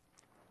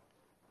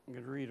I'm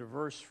going to read a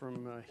verse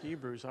from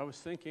Hebrews. I was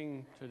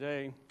thinking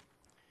today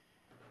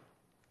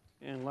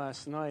and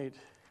last night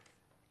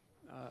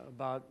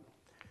about,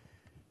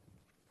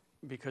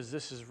 because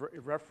this is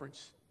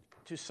reference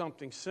to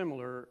something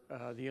similar,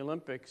 the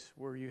Olympics,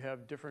 where you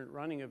have different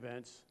running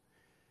events.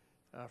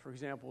 For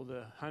example, the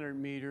 100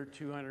 meter,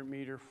 200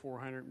 meter,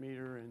 400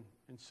 meter,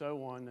 and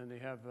so on. And they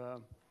have the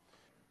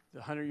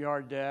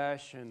 100-yard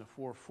dash and the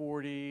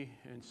 440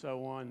 and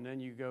so on. And then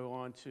you go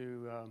on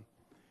to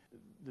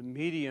the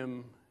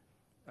medium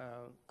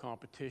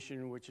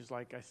competition, which is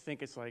like, I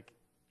think it's like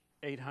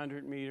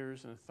 800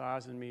 meters and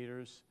 1,000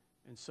 meters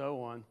and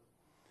so on.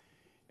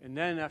 And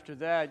then after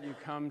that, you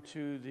come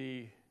to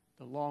the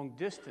long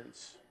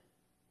distance.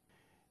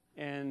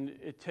 And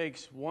it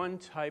takes one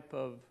type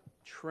of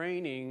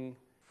training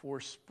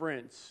for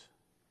sprints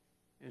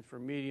and for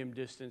medium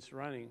distance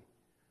running.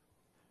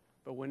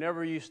 But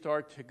whenever you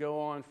start to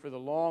go on for the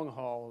long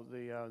haul,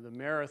 the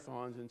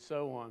marathons and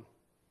so on,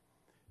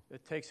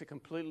 it takes a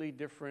completely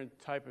different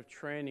type of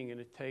training, and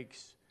it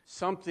takes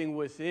something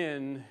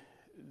within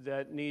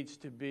that needs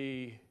to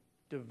be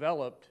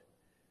developed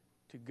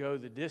to go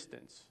the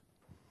distance.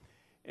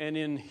 And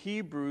in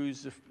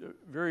Hebrews, a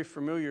very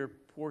familiar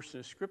portion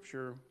of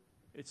Scripture,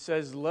 it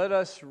says, "Let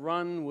us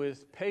run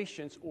with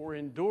patience or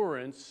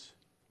endurance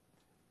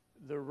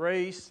the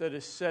race that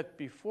is set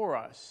before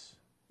us."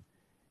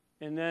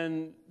 And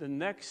then the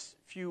next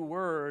few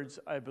words,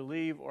 I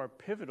believe, are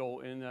pivotal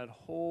in that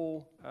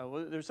whole,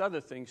 well, there's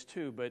other things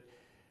too, but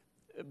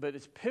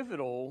it's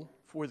pivotal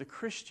for the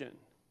Christian.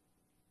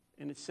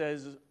 And it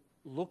says,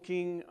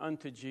 "looking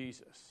unto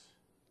Jesus."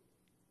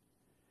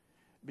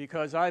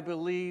 Because I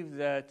believe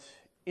that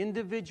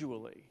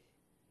individually,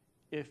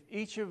 if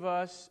each of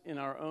us in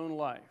our own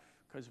life,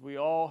 because we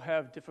all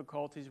have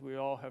difficulties, we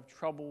all have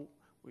trouble,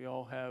 we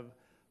all have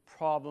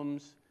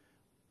problems,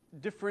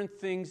 different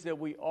things that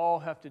we all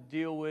have to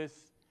deal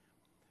with,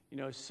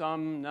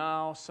 some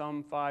now,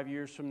 some 5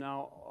 years from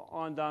now,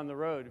 on down the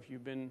road. If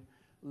you've been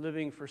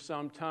living for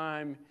some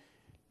time,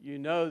 you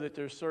know that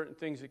there's certain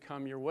things that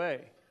come your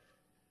way.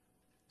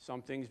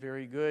 Some things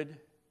very good,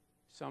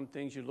 some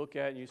things you look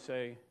at and you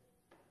say,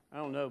 I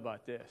don't know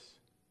about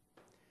this.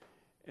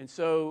 And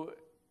so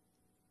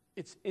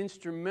it's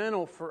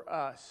instrumental for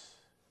us,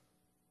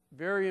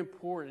 very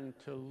important,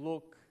 to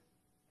look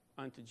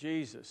unto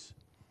Jesus.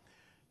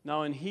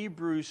 Now in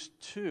Hebrews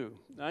 2,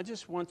 I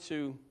just want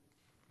to,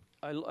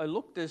 I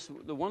looked this,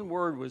 the one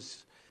word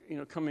was,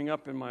 coming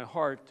up in my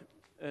heart,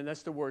 and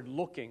that's the word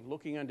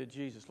looking unto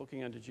Jesus,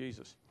 looking unto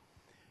Jesus.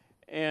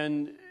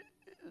 And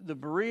the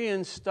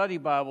Berean Study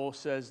Bible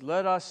says,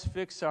 "Let us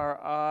fix our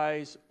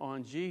eyes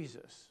on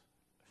Jesus."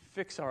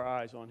 Fix our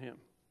eyes on Him.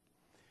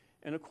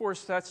 And of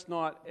course, that's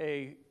not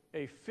a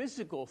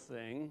physical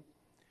thing.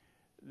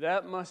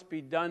 That must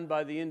be done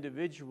by the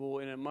individual,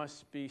 and it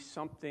must be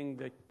something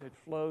that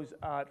flows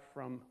out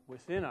from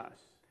within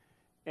us.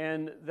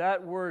 And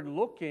that word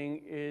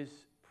looking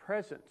is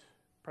present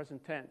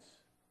tense.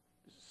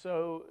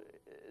 So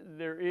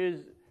there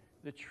is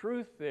the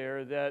truth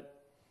there that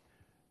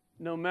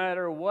no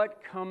matter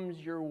what comes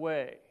your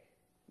way,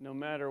 no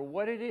matter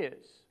what it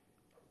is,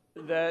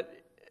 that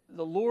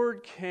the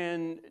Lord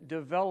can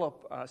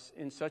develop us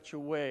in such a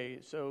way.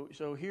 So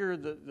here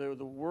the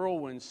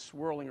whirlwind's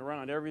swirling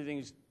around,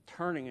 everything's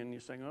turning, and you're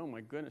saying, oh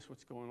my goodness,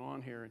 what's going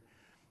on here? And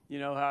you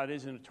know how it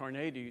is in a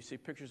tornado. You see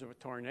pictures of a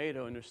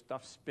tornado, and there's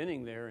stuff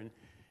spinning there,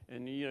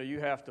 and you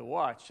have to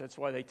watch. That's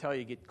why they tell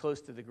you get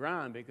close to the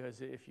ground, because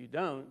if you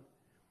don't,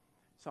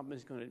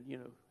 something's going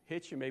to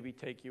hit you, maybe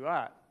take you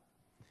out.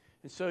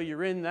 And so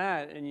you're in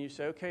that, and you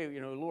say, okay,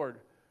 Lord,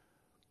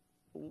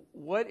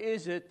 what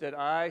is it that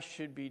I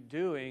should be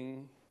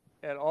doing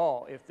at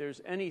all, if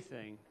there's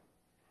anything?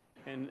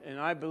 And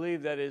I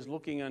believe that is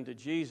looking unto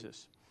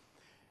Jesus.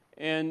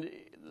 And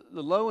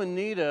the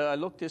Louw-Nida, I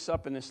looked this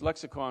up in this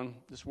lexicon,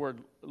 this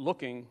word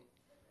looking,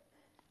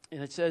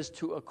 and it says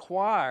to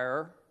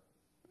acquire,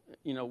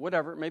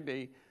 whatever it may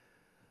be,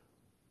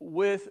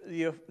 with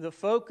the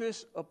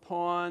focus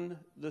upon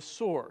the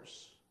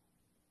source.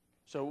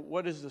 So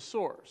what is the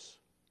source?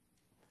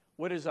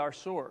 What is our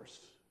source?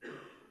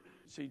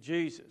 See,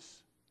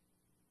 Jesus.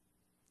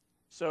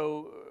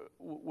 So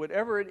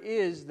whatever it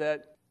is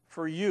that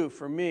for you,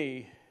 for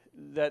me,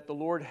 that the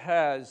Lord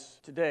has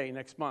today,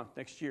 next month,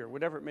 next year,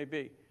 whatever it may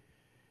be,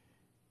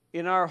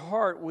 in our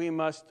heart we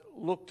must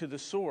look to the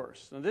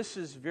source. Now this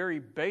is very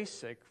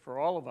basic for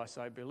all of us,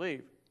 I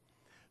believe.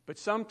 But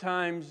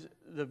sometimes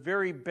the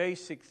very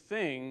basic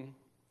thing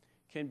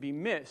can be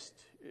missed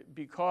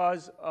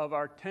because of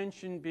our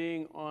attention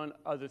being on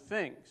other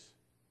things.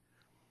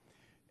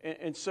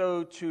 And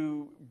so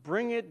to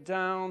bring it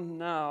down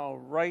now,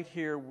 right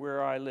here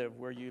where I live,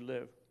 where you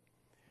live,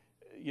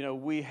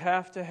 we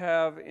have to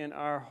have in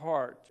our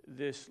heart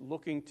this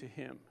looking to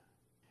Him.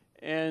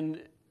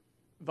 And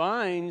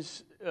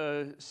Vines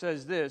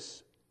says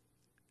this,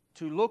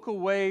 to look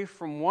away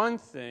from one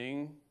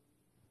thing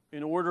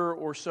in order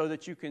or so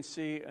that you can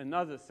see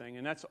another thing.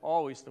 And that's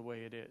always the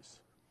way it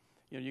is.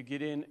 You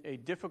get in a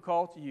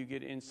difficulty, you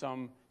get in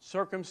some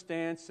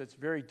circumstance that's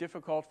very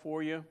difficult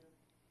for you,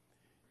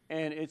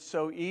 And it's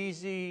so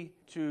easy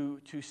to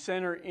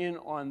center in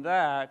on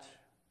that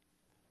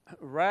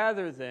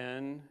rather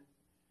than,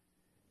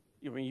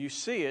 I mean, you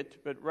see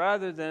it, but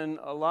rather than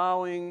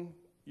allowing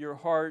your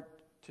heart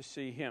to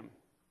see Him.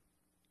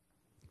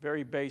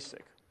 Very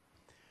basic.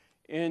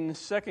 In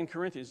 2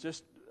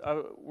 Corinthians,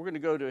 we're going to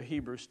go to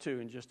Hebrews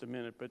 2 in just a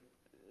minute, but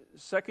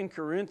 2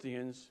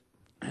 Corinthians,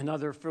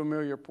 another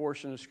familiar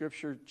portion of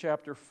Scripture,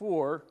 chapter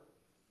 4,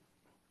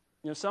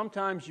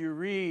 sometimes you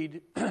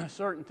read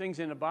certain things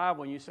in the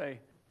Bible and you say,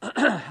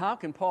 how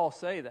can Paul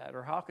say that?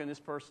 Or how can this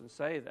person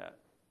say that?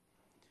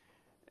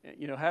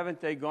 Haven't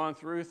they gone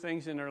through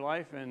things in their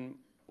life? And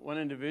one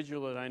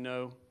individual that I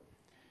know,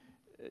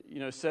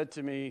 said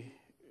to me,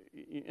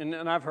 and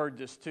I've heard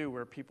this too,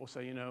 where people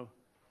say,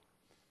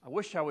 I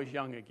wish I was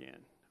young again.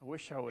 I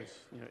wish I was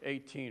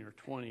 18 or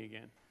 20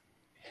 again.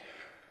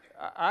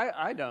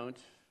 I don't.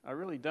 I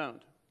really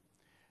don't.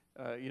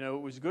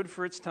 It was good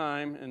for its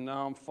time, and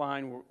now I'm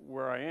fine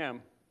where I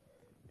am.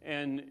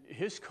 And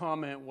his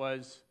comment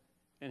was,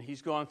 and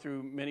he's gone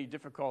through many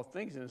difficult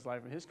things in his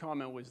life, and his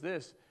comment was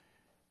this,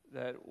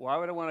 that why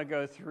would I want to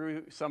go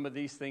through some of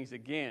these things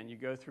again? You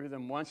go through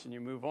them once and you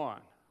move on,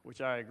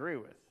 which I agree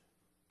with.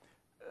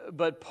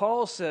 But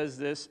Paul says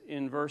this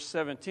in verse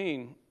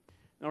 17.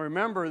 Now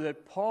remember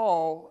that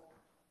Paul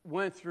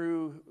went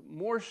through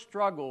more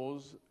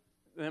struggles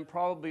than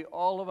probably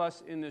all of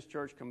us in this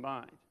church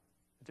combined,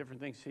 the different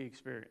things he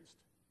experienced.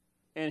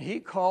 And he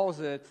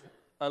calls it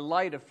a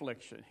light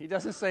affliction. He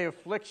doesn't say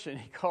affliction,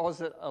 he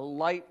calls it a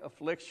light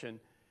affliction.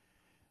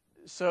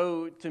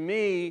 So to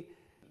me,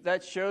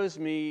 that shows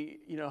me,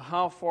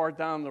 how far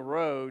down the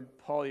road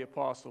Paul the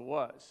Apostle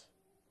was.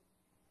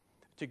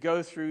 To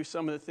go through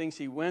some of the things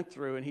he went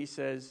through, and he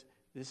says,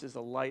 this is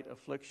a light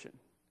affliction.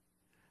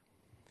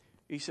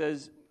 He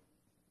says,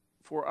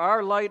 for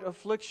our light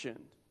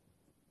affliction,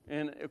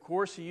 and of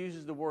course he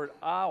uses the word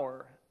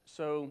our,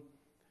 so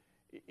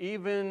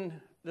even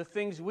the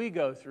things we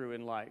go through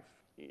in life,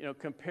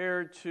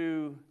 compared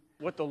to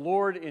what the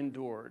Lord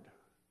endured,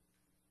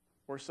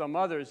 or some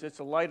others, it's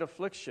a light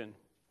affliction.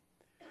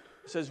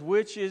 It says,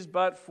 which is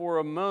but for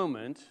a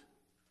moment,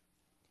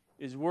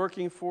 is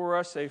working for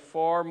us a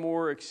far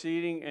more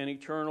exceeding and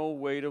eternal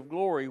weight of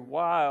glory,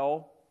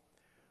 while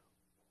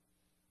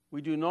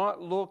we do not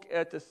look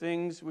at the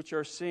things which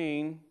are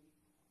seen.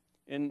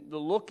 And the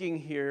looking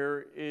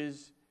here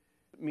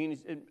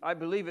I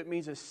believe it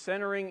means a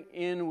centering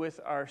in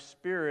with our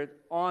spirit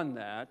on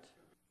that,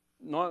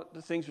 not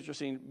the things which are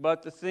seen,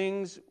 but the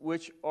things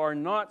which are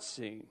not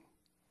seen.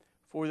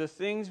 For the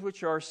things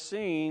which are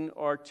seen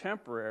are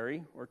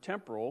temporary or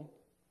temporal,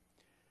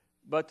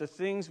 but the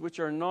things which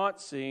are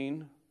not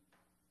seen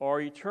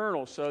are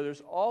eternal. So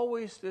there's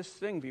always this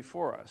thing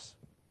before us.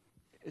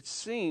 It's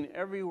seen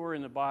everywhere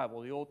in the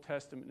Bible, the Old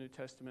Testament, New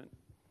Testament,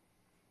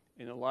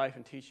 in the life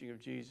and teaching of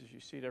Jesus. You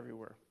see it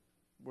everywhere,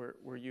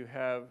 where you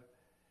have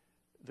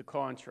the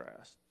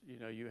contrast.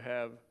 You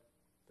have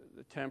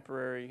the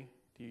temporary,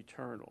 the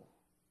eternal.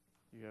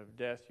 You have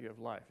death, you have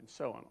life, and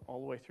so on,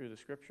 all the way through the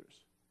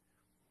Scriptures.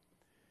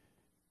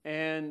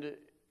 And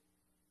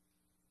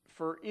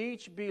for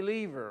each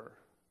believer,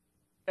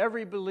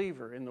 every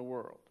believer in the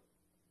world,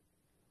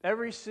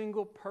 every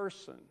single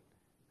person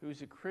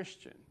who's a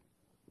Christian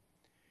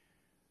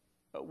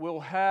will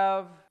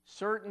have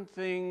certain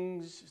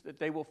things that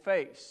they will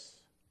face,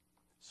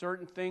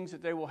 certain things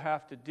that they will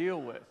have to deal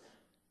with.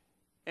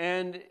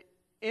 And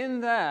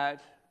in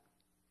that,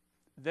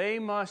 they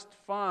must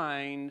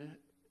find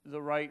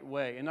the right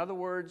way. In other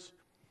words,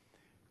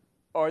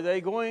 are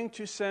they going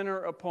to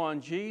center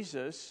upon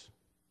Jesus,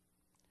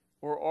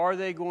 or are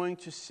they going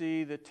to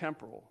see the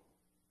temporal?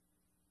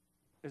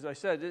 As I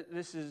said,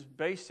 this is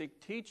basic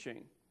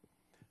teaching,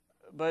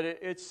 but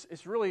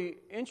it's really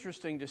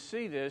interesting to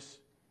see this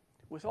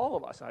with all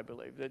of us, I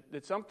believe,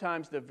 that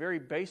sometimes the very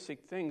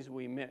basic things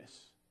we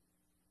miss,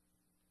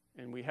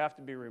 and we have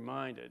to be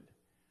reminded.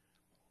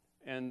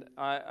 And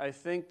I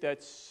think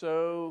that's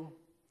so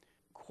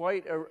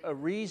quite a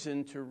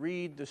reason to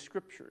read the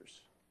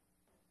Scriptures.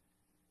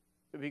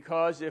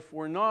 Because if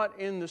we're not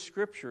in the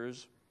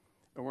Scriptures,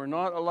 and we're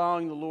not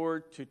allowing the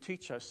Lord to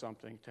teach us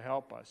something, to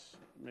help us,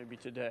 maybe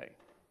today,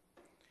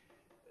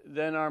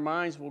 then our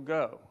minds will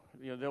go.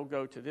 They'll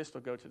go to this,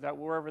 they'll go to that,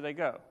 wherever they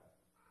go.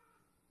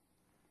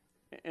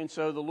 And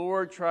so the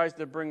Lord tries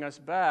to bring us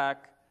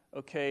back,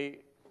 okay,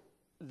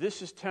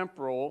 this is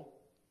temporal,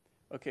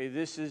 okay,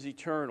 this is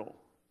eternal.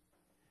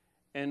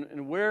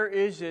 And where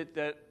is it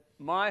that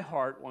my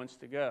heart wants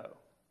to go?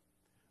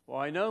 Well,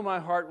 I know my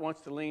heart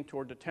wants to lean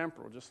toward the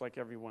temporal, just like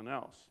everyone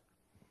else.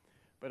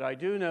 But I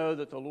do know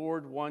that the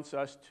Lord wants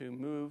us to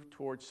move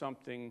towards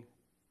something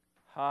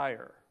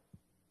higher.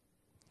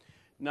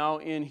 Now,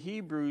 in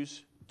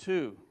Hebrews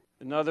 2,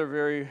 another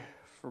very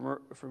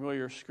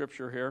familiar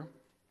scripture here,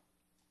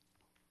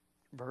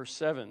 verse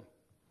 7.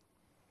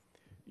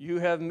 You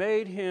have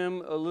made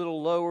him a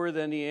little lower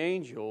than the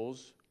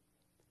angels.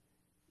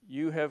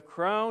 You have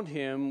crowned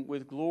him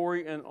with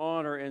glory and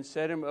honor and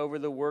set him over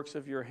the works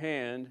of your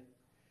hand.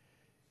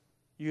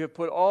 You have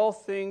put all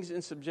things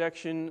in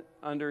subjection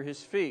under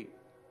his feet.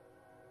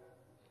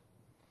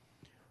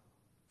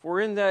 For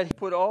in that he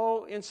put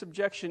all in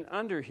subjection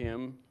under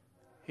him,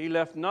 he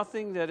left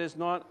nothing that is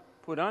not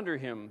put under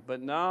him.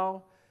 But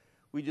now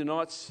we do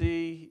not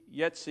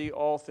yet see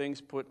all things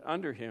put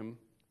under him,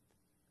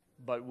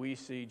 but we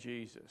see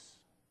Jesus.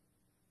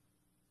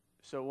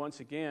 So once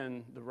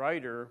again, the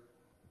writer,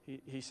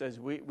 he says,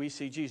 we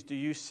see Jesus. Do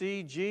you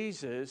see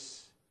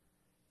Jesus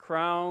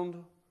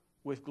crowned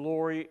with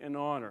glory and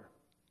honor?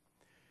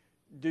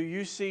 Do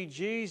you see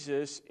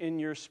Jesus in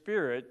your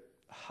spirit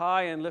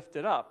high and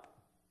lifted up?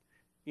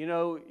 You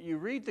know, you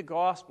read the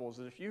Gospels,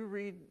 and if you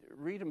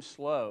read them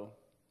slow,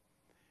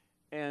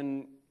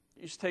 and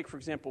you just take, for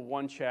example,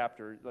 one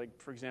chapter, like,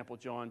 for example,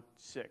 John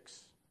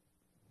 6,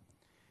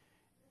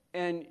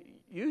 and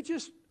you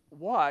just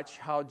watch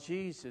how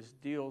Jesus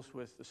deals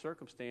with the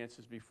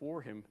circumstances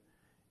before him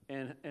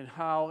and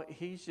how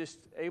he's just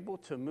able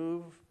to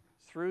move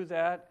through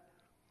that,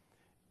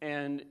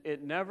 and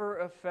it never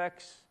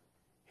affects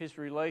his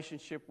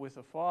relationship with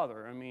the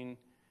Father. I mean,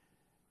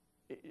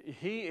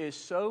 he is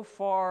so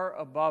far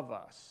above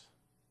us.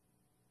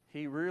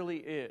 He really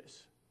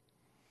is.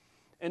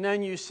 And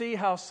then you see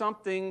how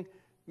something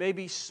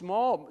maybe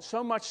small,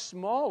 so much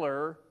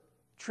smaller,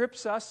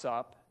 trips us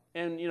up,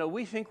 and you know,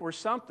 we think we're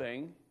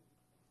something,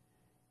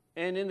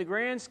 and in the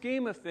grand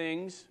scheme of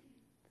things,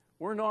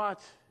 we're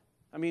not.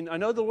 I mean, I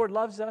know the Lord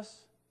loves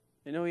us.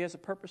 I know he has a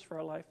purpose for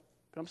our life,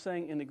 but I'm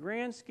saying in the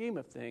grand scheme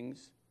of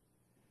things,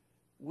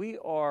 we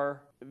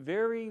are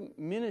very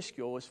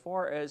minuscule as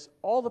far as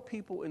all the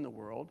people in the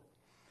world.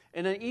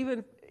 And then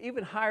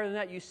even higher than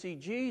that, you see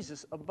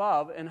Jesus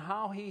above and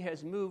how he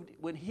has moved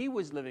when he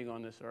was living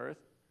on this earth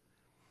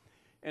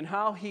and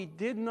how he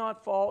did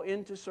not fall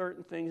into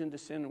certain things, into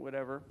sin or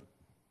whatever,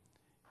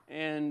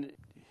 and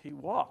he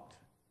walked.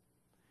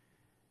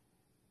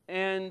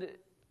 And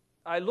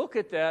I look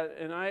at that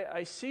and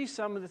I see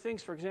some of the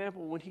things. For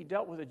example, when he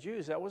dealt with the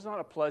Jews, that was not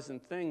a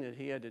pleasant thing that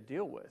he had to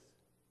deal with.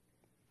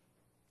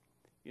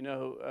 You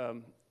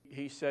know,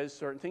 he says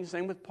certain things.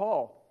 Same with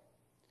Paul.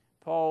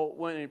 Paul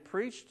went and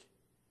preached,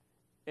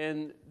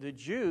 and the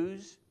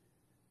Jews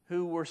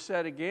who were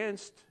set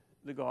against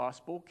the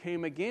gospel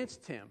came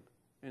against him,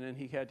 and then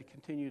he had to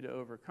continue to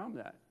overcome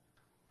that.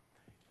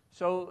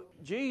 So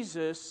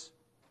Jesus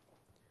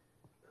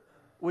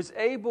was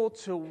able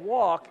to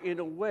walk in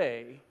a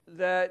way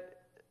that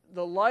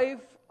the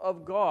life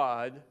of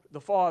God,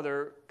 the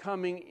Father,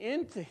 coming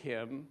into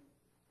him,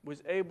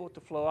 was able to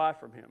flow out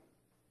from him.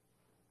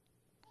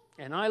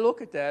 And I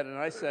look at that and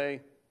I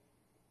say,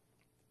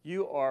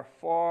 you are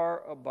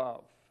far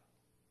above.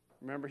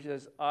 Remember, he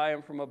says, I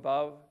am from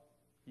above,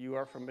 you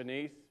are from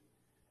beneath.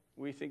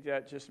 We think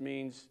that just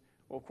means,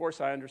 well, of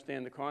course I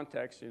understand the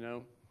context, you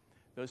know,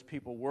 those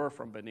people were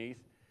from beneath.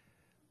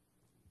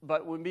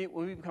 But when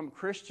we become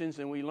Christians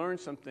and we learn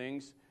some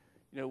things,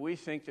 you know, we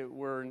think that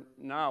we're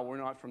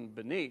not from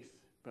beneath,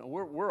 but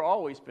we're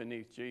always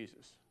beneath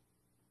Jesus.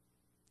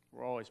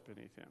 We're always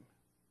beneath him.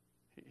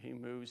 He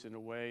moves in a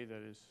way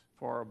that is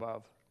far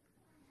above.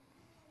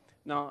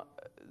 Now,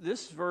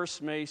 this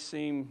verse may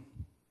seem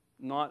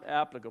not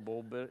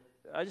applicable, but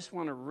I just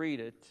want to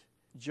read it.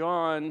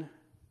 John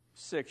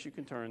 6, you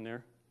can turn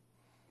there.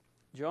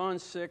 John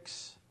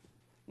 6,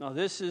 now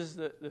this is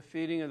the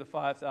feeding of the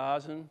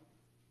 5,000.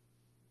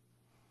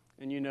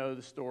 And you know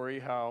the story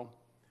how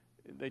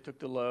they took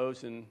the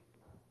loaves and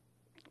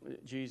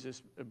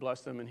Jesus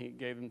blessed them and he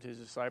gave them to his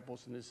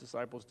disciples and his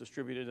disciples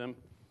distributed them.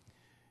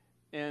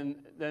 And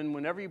then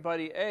when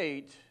everybody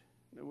ate,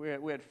 we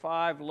had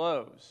 5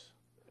 loaves.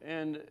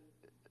 And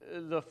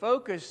the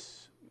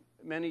focus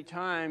many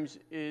times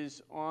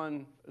is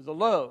on the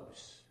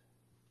loaves.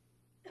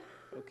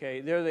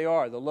 Okay, there they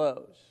are, the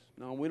loaves.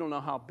 Now, we don't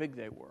know how big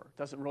they were. It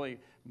doesn't really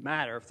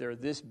matter if they're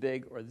this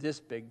big or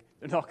this big.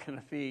 They're not going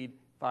to feed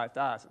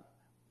 5,000.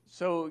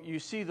 So you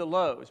see the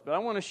loaves. But I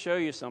want to show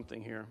you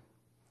something here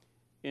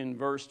in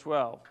verse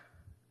 12,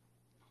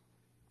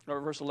 or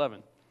verse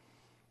 11.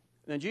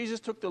 Then Jesus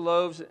took the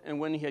loaves, and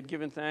when he had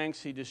given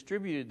thanks, he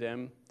distributed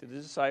them to the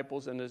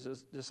disciples, and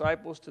his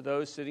disciples to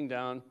those sitting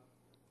down,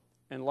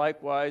 and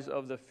likewise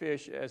of the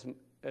fish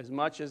as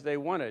much as they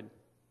wanted.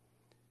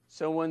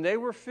 So when they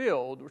were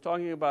filled, we're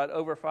talking about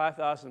over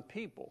 5,000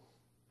 people.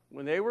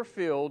 When they were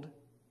filled,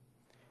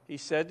 he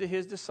said to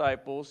his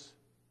disciples,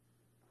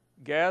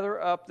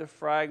 gather up the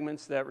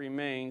fragments that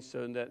remain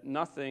so that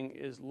nothing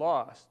is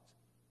lost.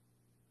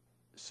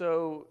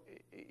 So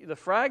the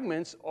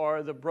fragments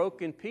are the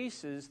broken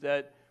pieces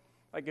that,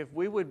 like if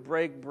we would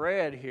break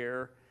bread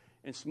here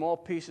and small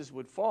pieces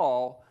would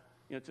fall,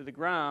 you know, to the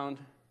ground,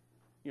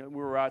 you know, we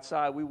were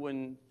outside, we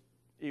wouldn't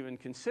even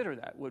consider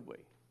that, would we?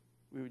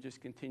 We would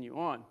just continue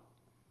on.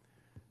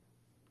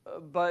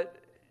 But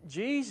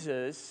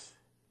Jesus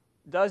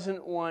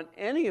doesn't want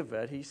any of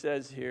it, he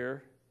says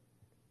here,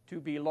 to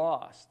be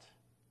lost.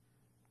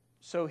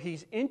 So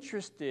he's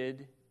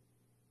interested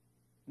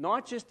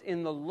not just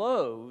in the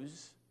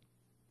loaves,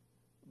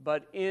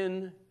 but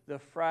in the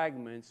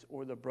fragments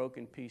or the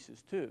broken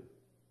pieces too.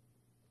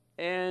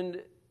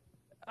 And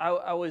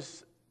I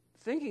was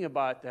thinking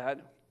about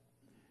that,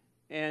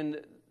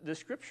 and the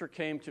scripture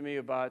came to me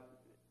about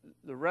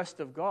the rest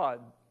of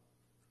God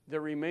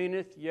there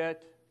remaineth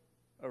yet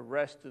a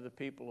rest to the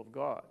people of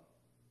God.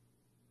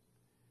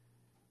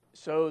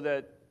 So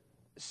that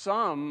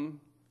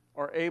some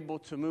are able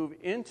to move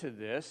into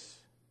this,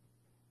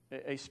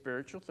 a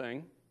spiritual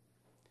thing,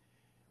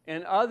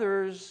 and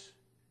others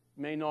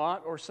may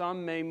not, or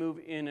some may move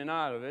in and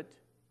out of it,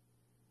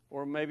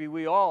 or maybe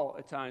we all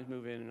at times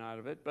move in and out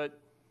of it, but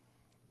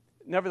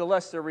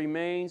nevertheless there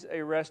remains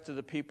a rest to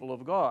the people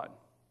of God.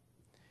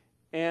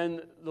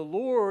 And the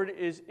Lord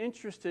is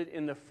interested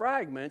in the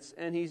fragments,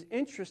 and He's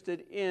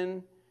interested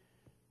in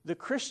the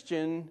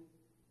Christian,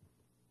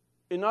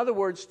 in other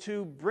words,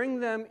 to bring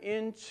them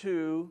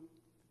into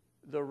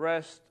the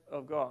rest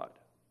of God.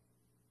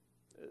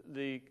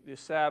 The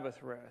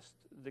Sabbath rest,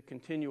 the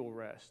continual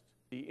rest,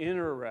 the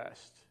inner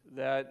rest,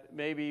 that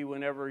maybe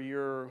whenever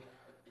you're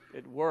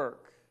at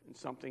work and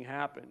something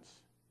happens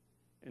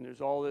and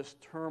there's all this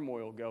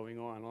turmoil going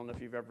on. I don't know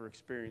if you've ever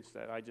experienced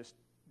that. I just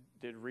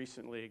did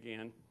recently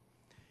again.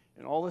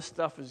 And all this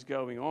stuff is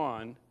going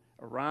on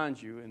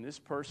around you, and this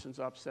person's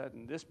upset,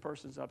 and this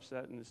person's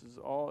upset, and this is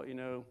all,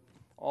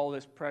 all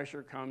this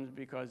pressure comes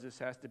because this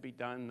has to be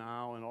done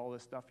now and all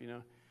this stuff,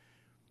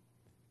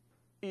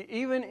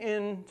 Even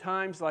in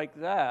times like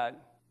that,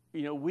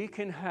 we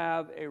can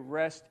have a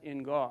rest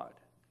in God.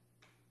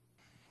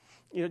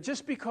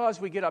 Just because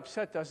we get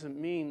upset doesn't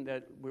mean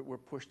that we're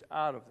pushed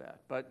out of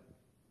that. But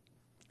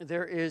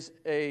there is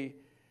a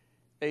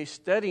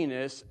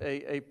steadiness,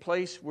 a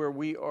place where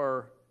we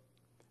are,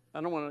 I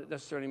don't want to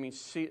necessarily mean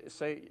say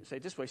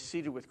it this way,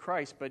 seated with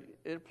Christ, but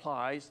it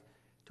applies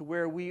to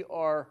where we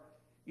are,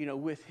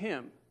 with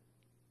Him.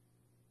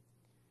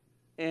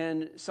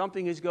 And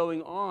something is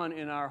going on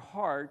in our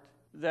heart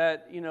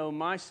that,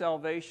 my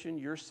salvation,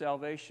 your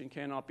salvation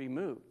cannot be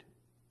moved.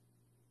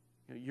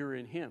 You're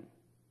in Him.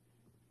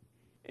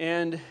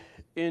 And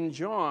in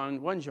turn to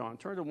 1 John.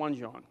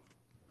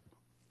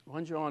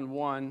 1 John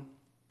 1,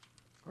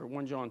 or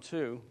 1 John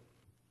 2,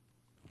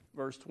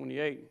 verse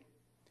 28.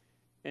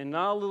 And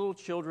now, little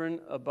children,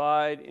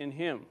 abide in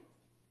Him.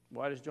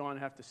 Why does John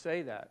have to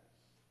say that?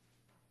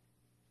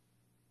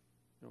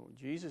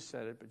 Jesus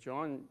said it, but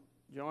John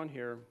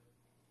here,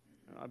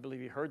 I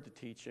believe he heard the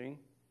teaching,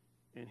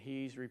 and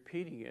he's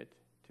repeating it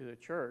to the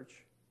church.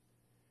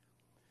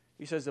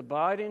 He says,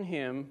 abide in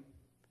Him,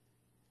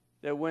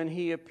 that when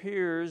He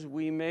appears,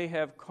 we may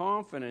have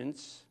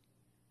confidence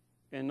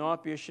and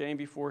not be ashamed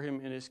before Him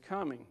in His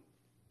coming.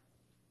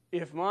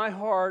 If my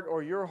heart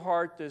or your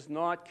heart does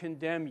not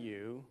condemn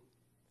you,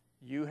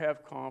 you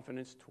have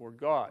confidence toward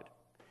God.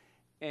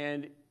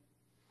 And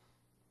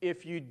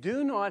if you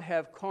do not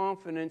have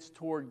confidence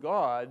toward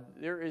God,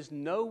 there is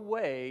no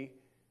way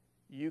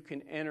you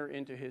can enter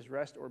into His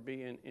rest or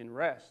be in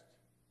rest.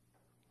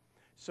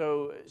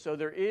 So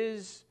there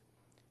is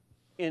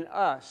in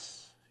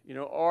us,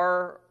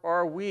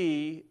 are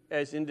we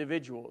as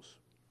individuals,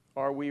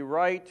 are we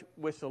right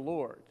with the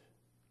Lord?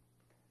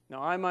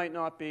 Now, I might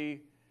not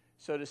be,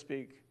 so to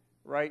speak,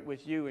 right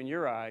with you in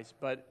your eyes,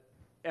 but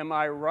am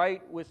I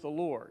right with the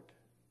Lord?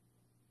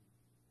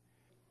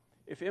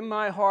 If in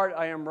my heart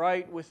I am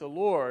right with the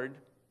Lord,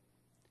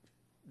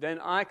 then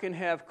I can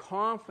have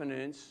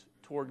confidence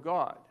toward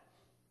God.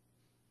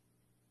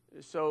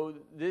 So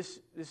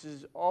this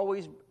is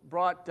always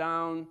brought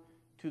down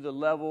to the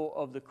level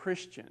of the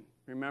Christian.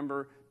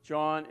 Remember,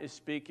 John is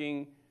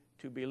speaking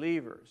to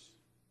believers.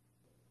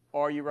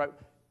 Are you right?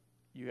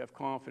 You have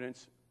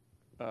confidence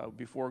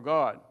before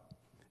God.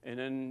 And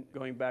then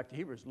going back to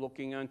Hebrews,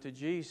 looking unto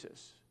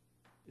Jesus.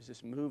 Is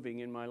this moving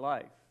in my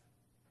life?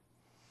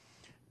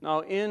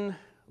 Now, in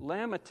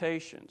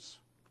Lamentations,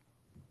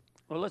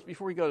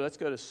 before we go, let's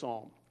go to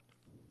Psalm.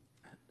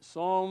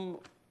 Psalm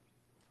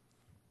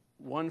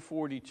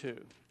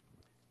 142.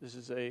 This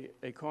is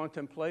a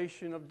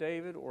contemplation of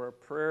David or a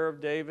prayer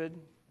of David.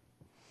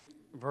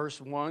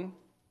 Verse 1.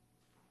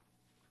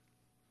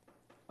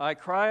 I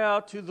cry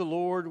out to the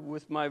Lord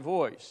with my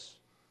voice.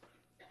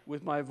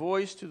 With my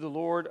voice to the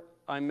Lord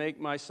I make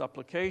my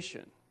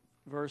supplication.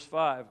 Verse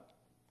 5.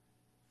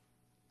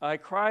 I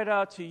cried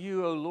out to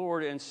you, O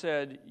Lord, and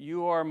said,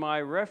 you are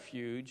my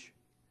refuge,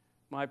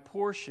 my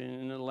portion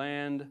in the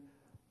land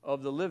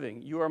of the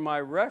living. You are my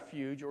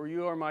refuge, or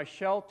you are my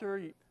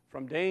shelter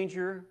from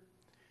danger.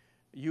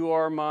 You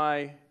are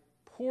my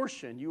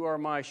portion. You are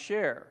my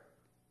share.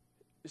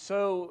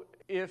 So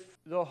if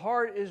the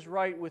heart is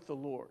right with the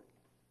Lord,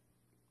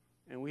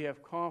 and we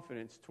have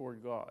confidence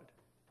toward God,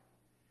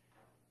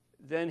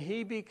 then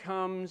He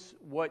becomes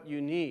what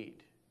you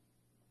need.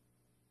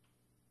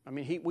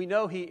 We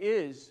know He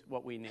is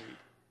what we need.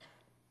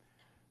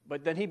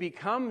 But then He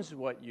becomes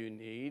what you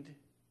need.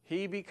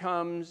 He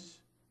becomes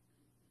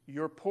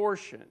your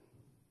portion.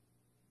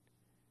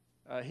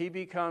 He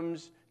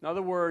becomes, in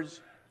other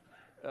words,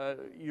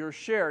 your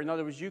share. In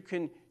other words, you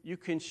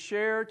can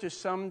share to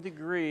some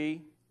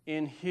degree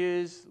in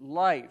His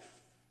life,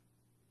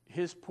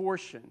 His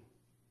portion.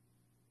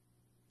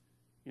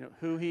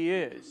 Who He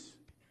is.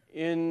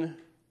 In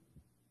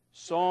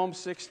Psalm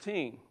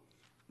 16,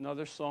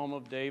 another Psalm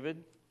of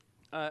David,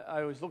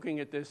 I was looking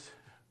at this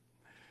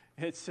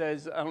It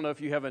says, I don't know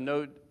if you have a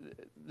note.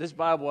 This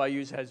Bible I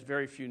use has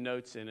very few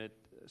notes in it.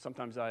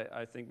 Sometimes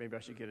I think maybe I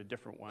should get a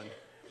different one.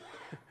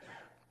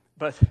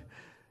 But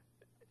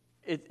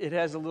it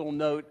has a little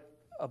note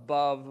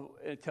above.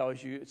 It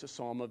tells you it's a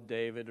Psalm of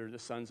David or the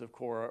sons of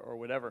Korah or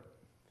whatever.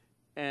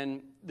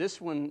 And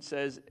this one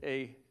says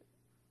a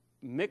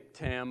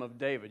miktam of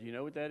David. You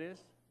know what that is?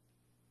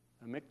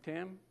 A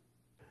miktam?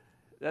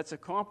 That's a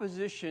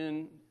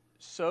composition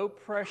so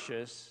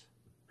precious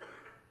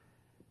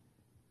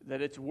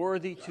that it's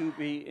worthy to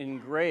be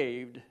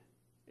engraved,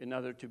 in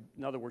other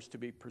words, to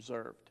be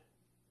preserved.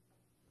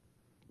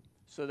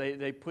 So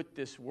they put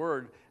this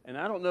word, and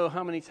I don't know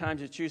how many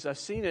times it's used. I've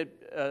seen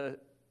it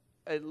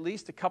at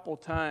least a couple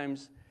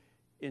times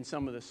in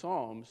some of the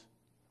Psalms,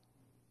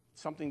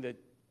 something that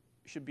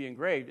should be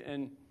engraved.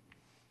 And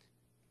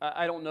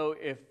I don't know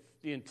if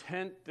the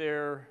intent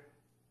there,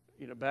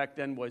 back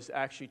then was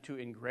actually to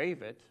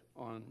engrave it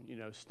on,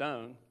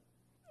 stone.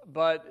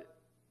 But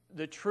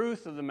the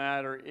truth of the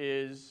matter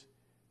is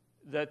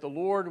that the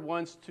Lord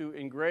wants to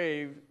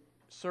engrave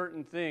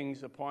certain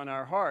things upon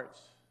our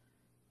hearts.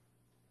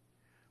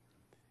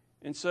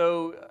 And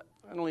so,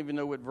 I don't even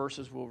know what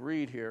verses we'll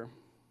read here.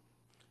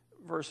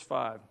 Verse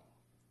 5.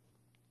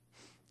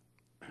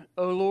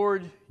 O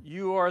Lord,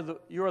 you are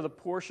the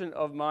portion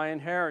of my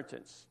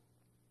inheritance.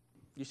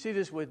 You see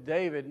this with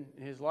David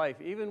in his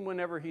life, even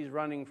whenever he's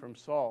running from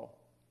Saul.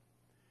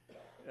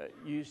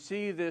 You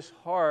see this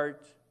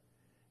heart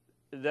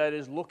that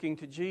is looking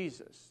to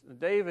Jesus.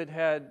 David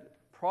had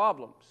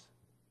problems,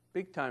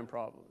 big-time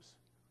problems.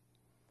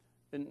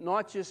 And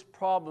not just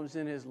problems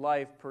in his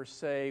life per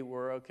se,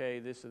 where, okay,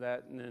 this or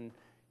that, and then,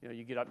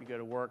 you get up, you go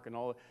to work and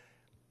all that.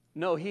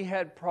 No, he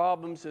had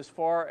problems as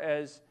far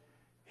as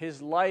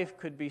his life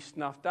could be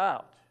snuffed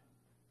out.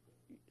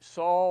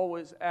 Saul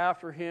was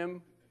after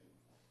him.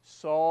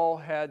 Saul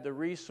had the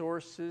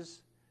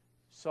resources.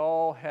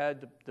 Saul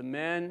had the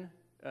men.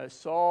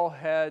 Saul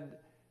had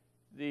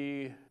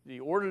the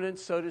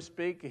ordinance, so to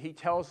speak. He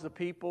tells the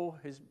people,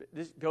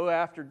 go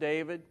after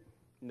David,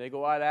 and they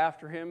go out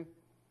after him.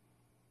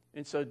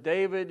 And so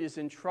David is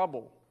in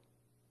trouble.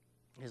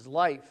 His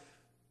life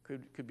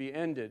could be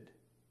ended.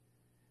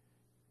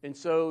 And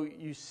so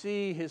you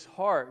see his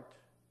heart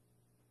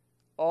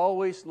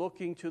always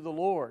looking to the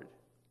Lord,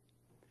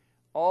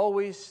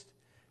 always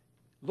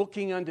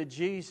looking unto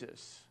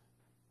Jesus,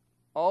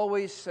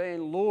 always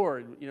saying,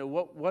 Lord,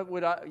 what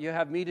would you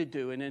have me to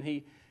do? And then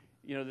he,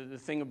 the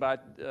thing about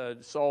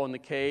Saul in the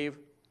cave,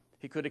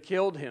 he could have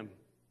killed him.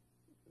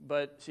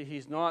 But see,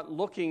 he's not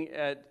looking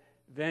at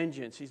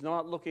vengeance. He's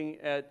not looking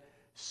at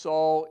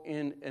Saul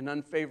in an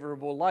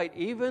unfavorable light,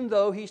 even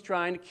though he's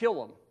trying to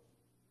kill him.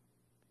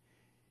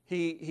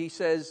 He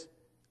says,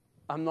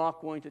 I'm not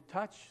going to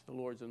touch the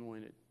Lord's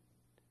anointed.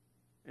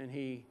 And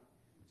he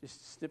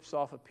just snips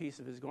off a piece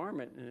of his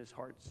garment, and his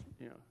heart's,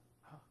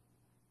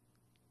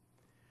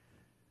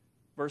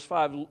 Verse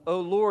 5, O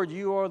Lord,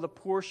 you are the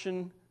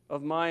portion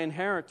of my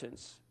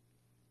inheritance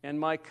and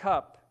my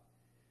cup.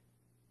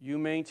 You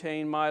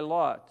maintain my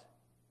lot.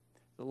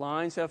 The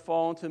lines have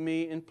fallen to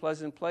me in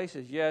pleasant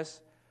places.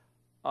 Yes,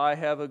 I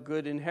have a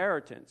good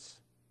inheritance.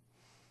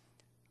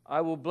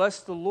 I will bless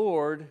the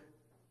Lord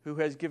who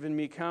has given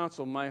me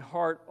counsel. My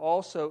heart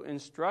also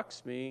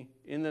instructs me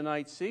in the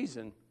night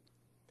season.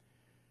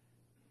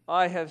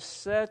 I have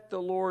set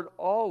the Lord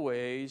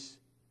always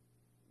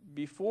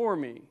before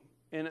me.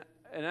 And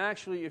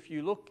actually, if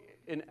you look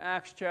in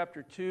Acts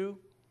chapter 2,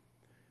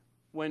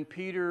 when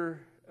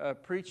Peter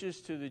preaches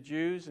to the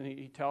Jews and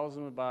he tells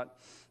them about,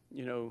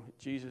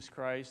 Jesus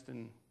Christ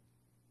and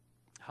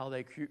how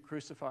they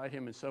crucified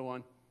him and so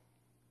on.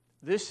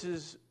 This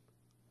is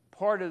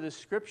part of the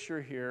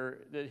scripture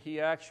here that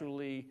he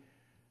actually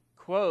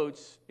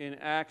quotes in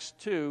Acts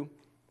 2,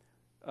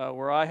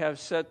 where I have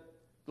set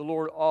the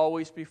Lord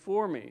always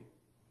before me.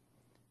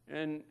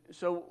 And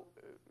so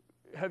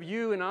have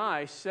you and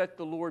I set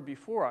the Lord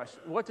before us?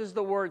 What does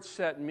the word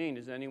set mean?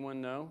 Does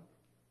anyone know?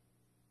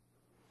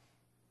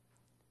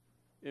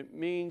 It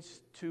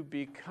means to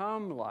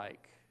become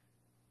like.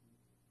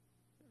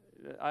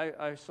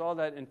 I saw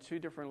that in two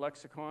different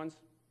lexicons.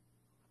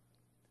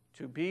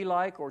 To be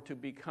like or to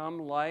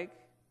become like.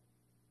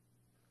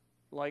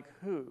 Like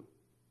who?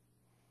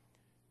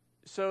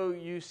 So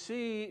you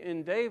see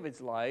in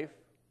David's life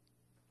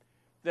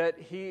that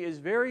he is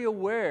very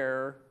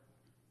aware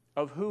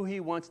of who he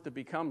wants to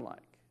become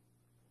like.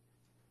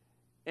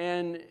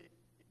 And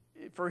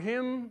for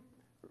him,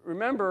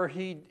 remember,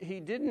 he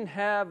didn't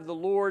have the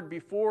Lord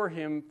before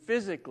him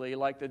physically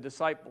like the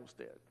disciples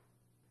did.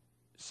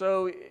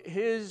 So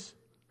his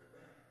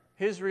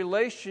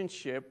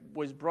relationship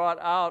was brought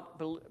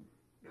out,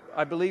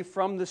 I believe,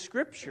 from the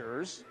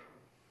Scriptures,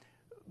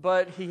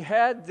 but he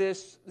had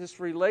this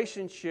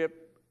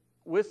relationship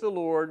with the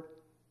Lord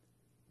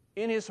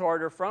in his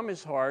heart or from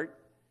his heart,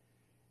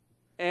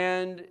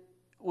 and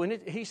when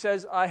he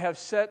says, I have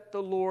set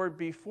the Lord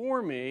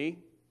before me,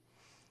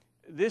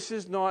 this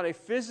is not a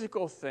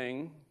physical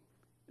thing,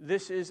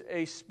 this is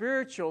a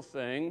spiritual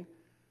thing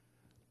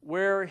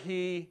where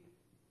he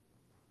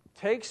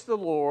takes the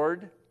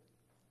Lord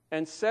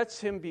and sets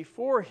him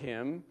before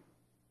him,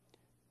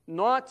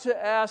 not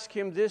to ask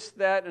him this,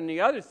 that, and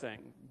the other thing,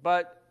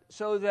 but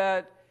so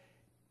that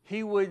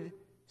he would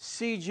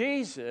see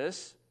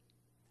Jesus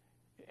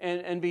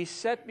and be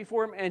set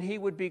before him, and he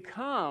would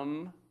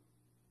become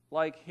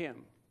like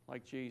him,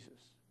 like Jesus.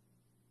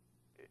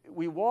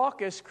 We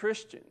walk as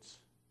Christians,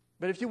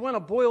 but if you want to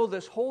boil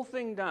this whole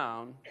thing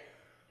down,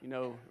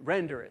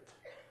 render it.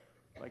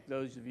 Like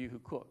those of you who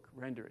cook,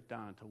 render it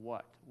down to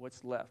what?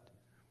 What's left?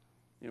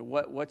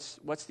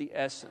 What's the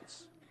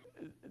essence?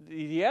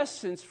 The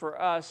essence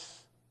for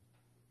us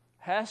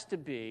has to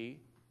be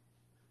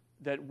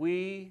that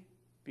we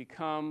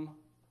become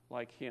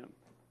like him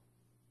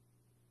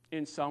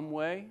in some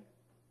way,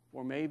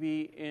 or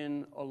maybe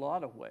in a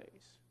lot of ways.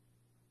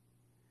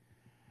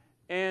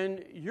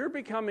 And your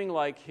becoming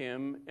like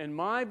him and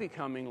my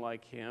becoming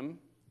like him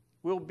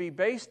will be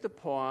based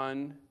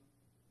upon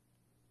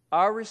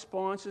our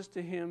responses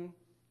to him,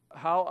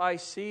 how I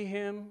see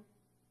him,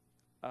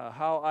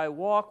 how I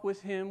walk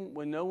with him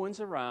when no one's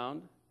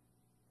around,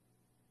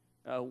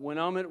 when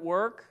I'm at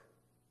work,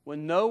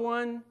 when no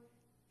one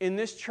in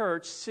this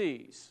church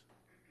sees,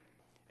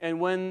 and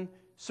when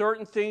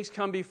certain things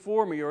come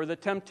before me or the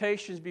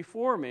temptations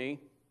before me.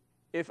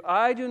 If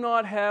I do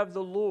not have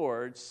the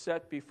Lord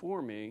set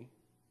before me,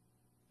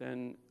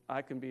 then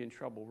I can be in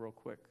trouble real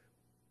quick.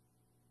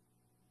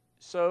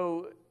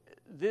 So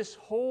this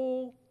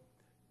whole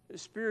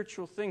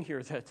spiritual thing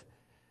here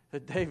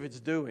that David's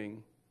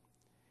doing,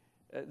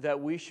 that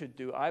we should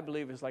do, I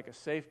believe is like a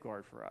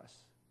safeguard for us.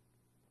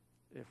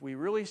 If we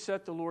really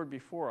set the Lord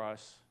before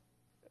us,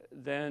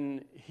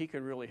 then he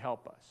can really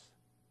help us.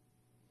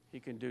 He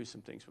can do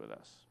some things with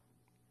us.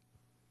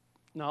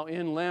 Now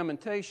in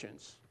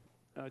Lamentations,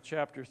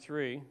 chapter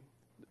 3,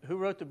 who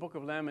wrote the book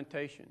of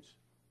Lamentations?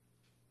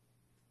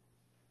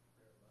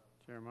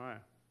 Jeremiah.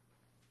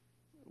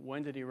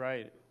 When did he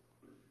write it?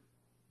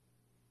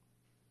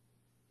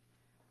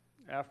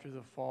 After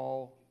the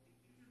fall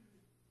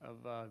of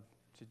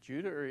is it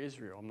Judah or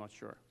Israel? I'm not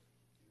sure.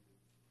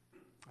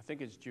 I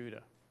think it's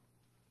Judah.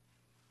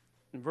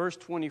 In verse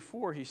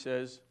 24, he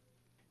says,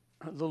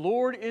 "The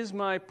Lord is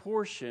my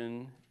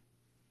portion,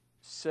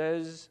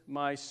 says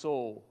my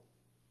soul.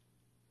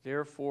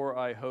 Therefore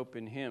I hope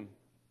in him."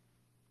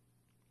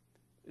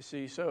 You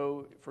see,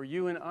 so for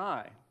you and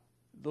I,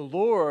 the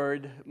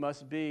Lord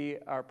must be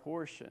our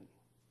portion.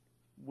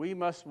 We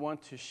must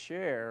want to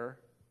share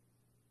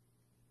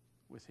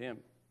with him,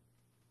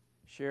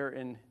 share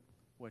in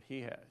what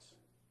he has.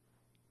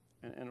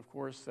 And of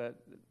course, that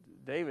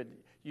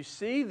David, you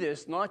see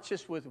this not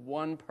just with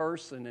one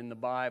person in the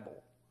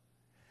Bible.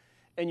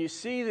 And you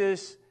see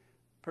this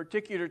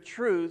particular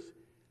truth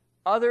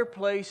other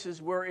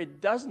places where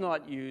it does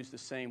not use the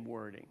same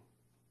wording,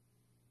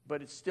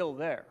 but it's still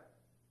there.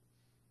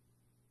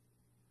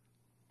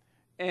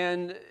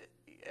 And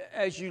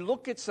as you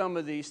look at some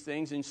of these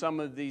things and some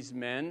of these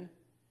men,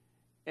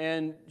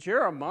 and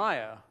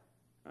Jeremiah,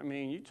 I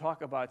mean, you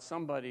talk about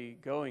somebody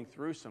going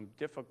through some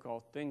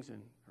difficult things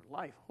in her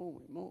life.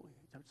 Holy moly,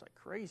 that's like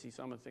crazy.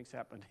 Some of the things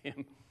happened to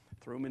him.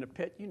 Threw him in a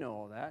pit, you know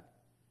all that.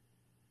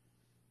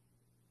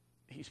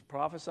 He's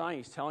prophesying,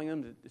 he's telling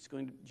them that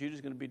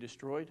Judah's going to be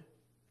destroyed.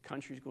 The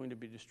country's going to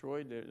be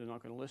destroyed. They're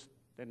not going to listen.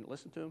 They didn't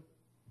listen to him.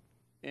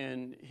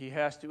 And he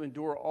has to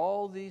endure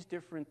all these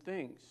different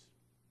things,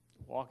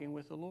 walking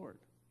with the Lord.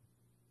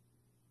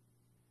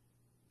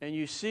 And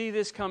you see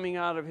this coming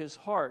out of his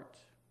heart.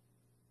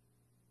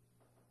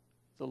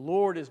 The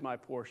Lord is my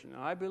portion.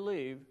 And I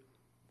believe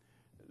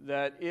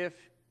that if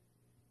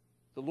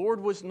the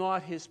Lord was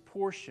not his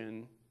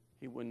portion,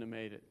 he wouldn't have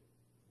made it.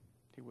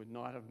 He would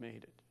not have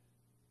made it.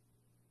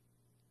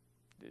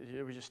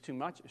 It was just too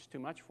much. It's too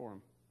much for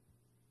him.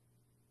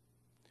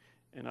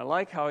 And I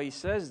like how he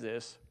says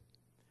this.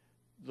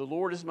 The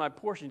Lord is my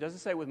portion. He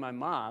doesn't say with my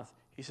mouth.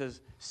 He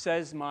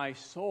says my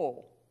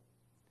soul.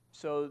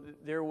 So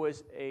there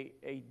was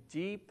a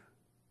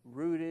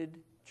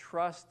deep-rooted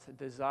trust,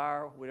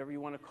 desire, whatever you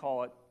want to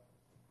call it,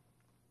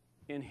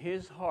 in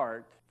his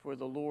heart for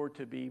the Lord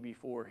to be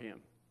before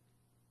him,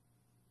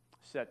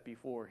 set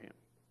before him,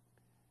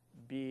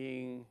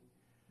 being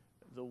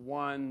the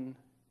one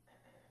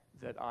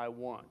that I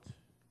want.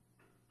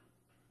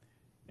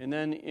 And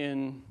then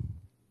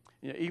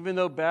even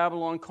though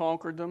Babylon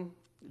conquered them,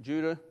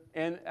 Judah,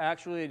 and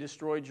actually they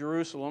destroyed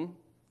Jerusalem,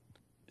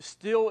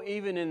 still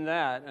even in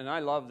that, and I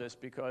love this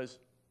because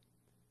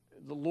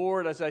the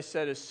Lord, as I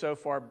said, is so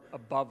far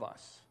above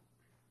us.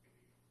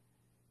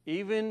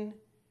 Even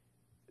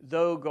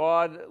though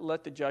God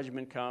let the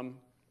judgment come,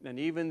 and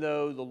even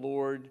though the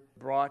Lord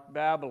brought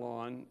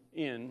Babylon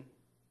in,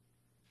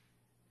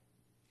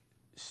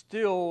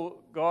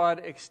 still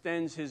God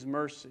extends his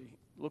mercy.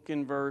 Look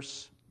in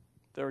verse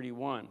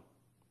 31.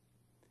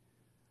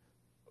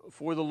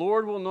 For the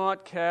Lord will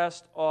not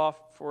cast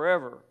off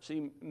forever.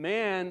 See,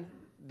 man,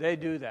 they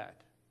do that.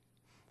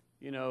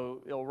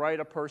 They'll write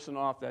a person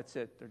off, that's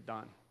it, they're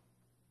done.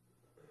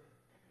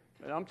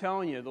 But I'm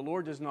telling you, the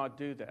Lord does not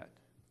do that.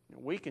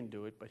 We can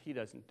do it, but he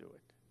doesn't do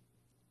it.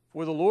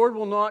 For the Lord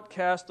will not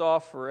cast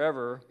off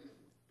forever.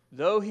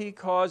 Though he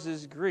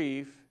causes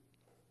grief,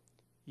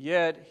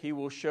 yet he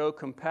will show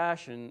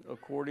compassion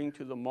according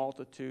to the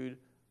multitude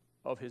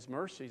of his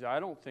mercies. I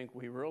don't think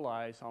we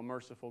realize how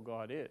merciful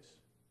God is.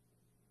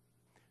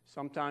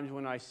 Sometimes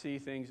when I see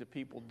things that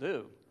people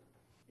do,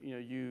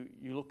 you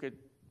look at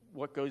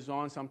what goes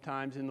on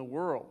sometimes in the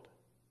world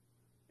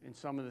and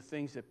some of the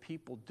things that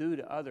people do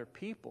to other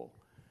people.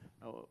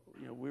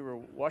 We were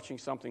watching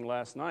something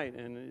last night,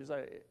 and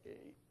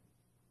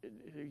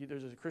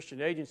there's a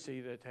Christian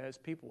agency that has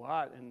people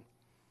out, and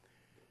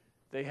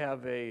they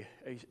have a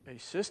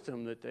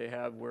system that they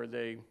have where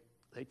they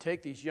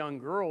take these young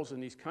girls in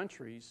these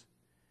countries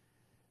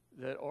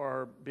that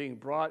are being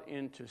brought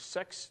into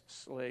sex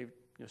slave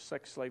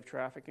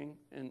trafficking,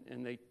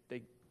 and they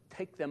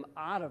take them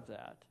out of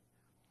that.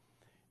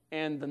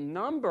 And the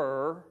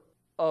number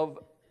of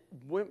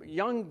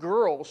young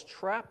girls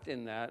trapped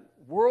in that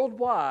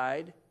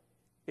worldwide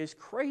is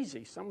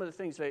crazy. Some of the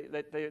things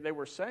they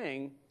were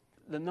saying,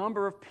 the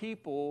number of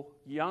people,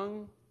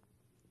 young,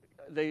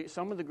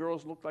 some of the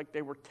girls looked like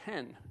they were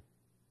 10.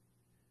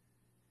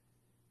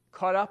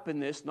 Caught up in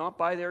this, not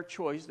by their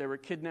choice, they were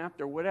kidnapped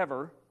or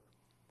whatever,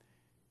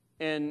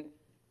 and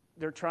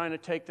they're trying to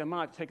take them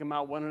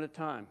out one at a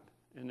time,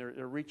 and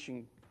they're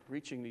reaching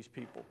these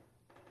people.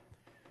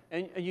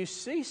 And you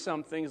see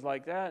some things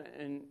like that,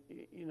 and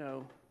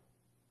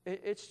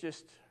it's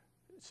just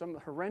some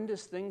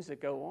horrendous things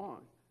that go on.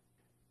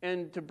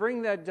 And to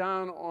bring that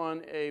down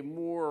on a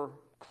more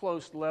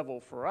close level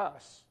for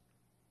us,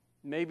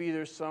 maybe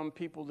there's some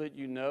people that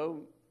you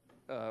know,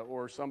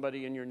 or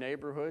somebody in your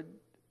neighborhood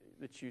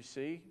that you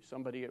see,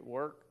 somebody at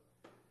work,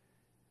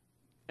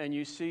 and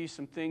you see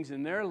some things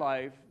in their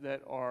life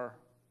that are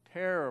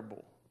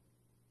terrible,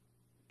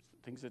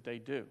 things that they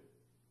do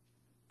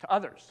to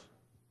others.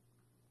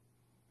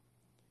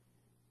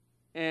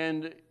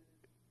 And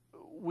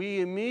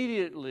we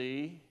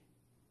immediately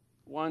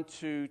want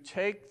to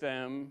take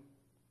them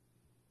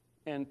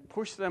and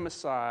push them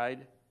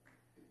aside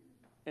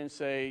and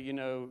say,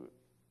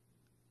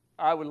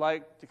 I would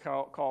like to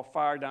call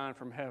fire down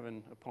from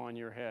heaven upon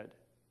your head.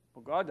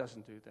 Well, God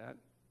doesn't do that.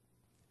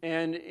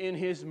 And in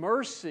his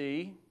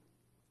mercy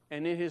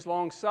and in his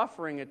long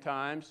suffering at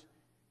times,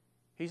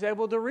 he's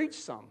able to reach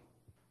some.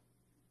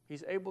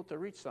 He's able to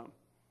reach some.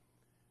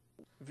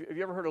 Have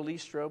you ever heard of Lee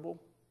Strobel?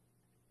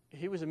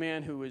 He was a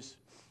man who was,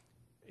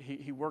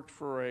 he worked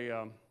for he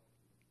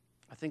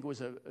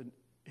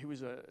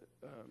was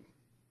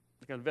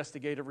like an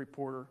investigative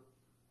reporter.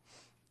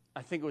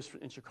 I think it was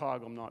in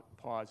Chicago. I'm not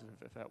positive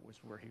if that was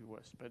where he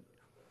was. But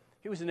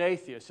he was an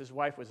atheist. His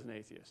wife was an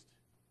atheist.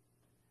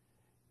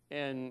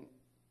 And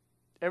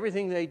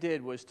everything they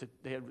did was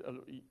they had a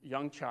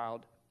young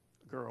child,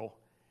 girl.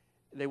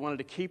 They wanted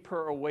to keep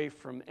her away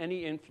from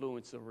any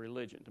influence of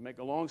religion. To make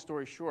a long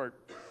story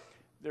short,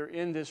 they're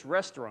in this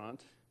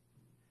restaurant,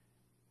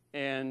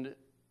 and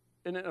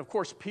then, of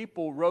course,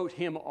 people wrote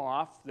him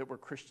off that were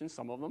Christians,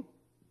 some of them.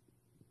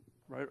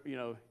 Right?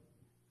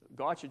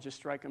 God should just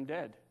strike him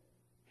dead.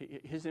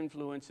 His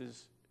influence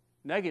is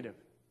negative.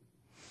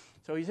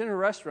 So he's in a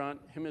restaurant,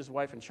 him, his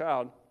wife, and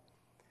child,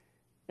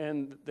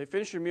 and they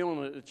finish their meal,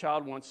 and the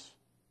child wants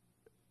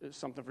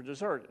something for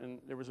dessert. And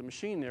there was a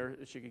machine there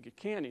that she could get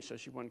candy, so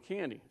she wanted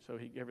candy. So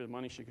he gave her the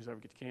money, she goes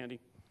over to get the candy,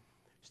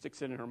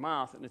 sticks it in her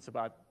mouth, and it's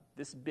about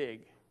this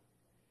big,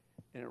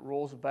 and it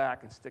rolls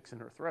back and sticks in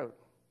her throat.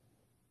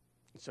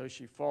 And so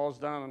she falls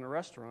down on the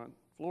restaurant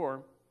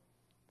floor,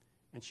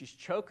 and she's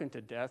choking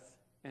to death,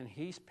 and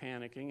he's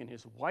panicking, and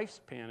his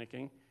wife's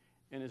panicking,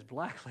 and his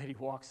black lady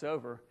walks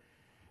over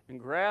and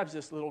grabs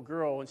this little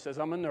girl and says,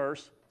 I'm a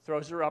nurse,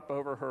 throws her up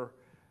over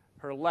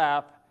her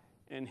lap,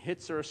 and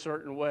hits her a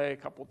certain way a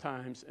couple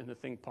times, and the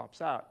thing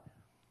pops out.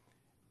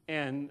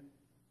 And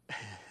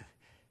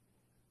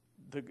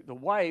the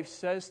wife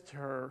says to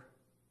her,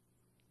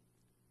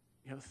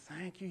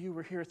 thank you, you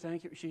were here,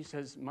 thank you. She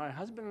says, my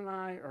husband and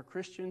I are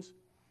Christians,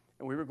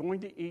 and we were going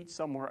to eat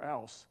somewhere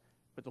else,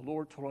 but the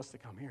Lord told us to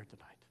come here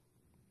tonight.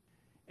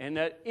 And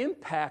that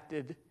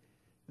impacted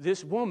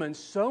this woman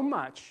so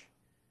much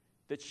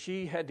that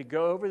she had to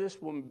go over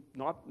this woman,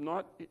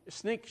 not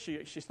sneak,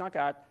 she snuck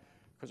out,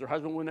 because her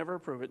husband would never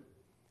approve it,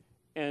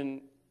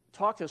 and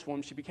talk to this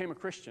woman. She became a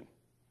Christian.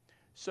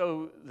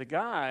 So the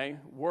guy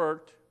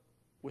worked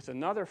with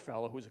another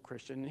fellow who was a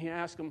Christian, and he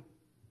asked him,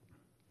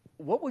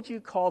 what would you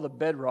call the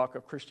bedrock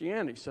of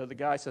Christianity? So the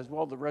guy says,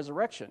 well, the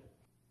resurrection.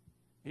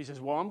 He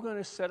says, well, I'm going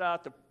to set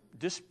out to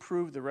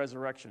disprove the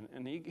resurrection.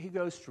 And he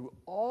goes through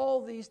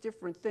all these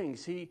different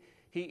things. He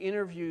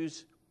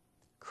interviews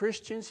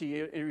Christians,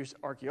 he interviews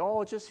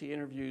archaeologists, he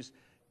interviews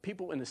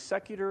people in the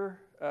secular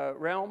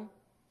realm,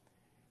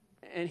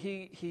 and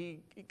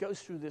he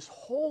goes through this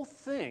whole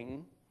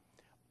thing,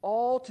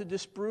 all to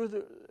disprove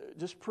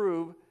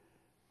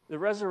the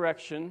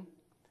resurrection,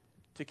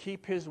 to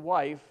keep his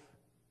wife,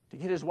 to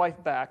get his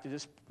wife back, to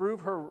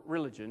disprove her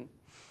religion.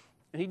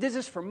 And he did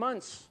this for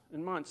months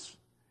and months.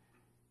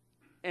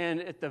 And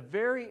at the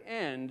very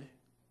end,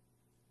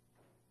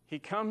 he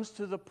comes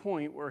to the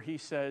point where he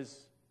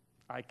says,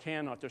 I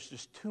cannot. There's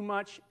just too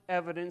much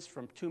evidence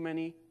from too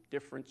many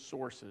different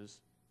sources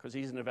because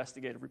he's an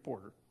investigative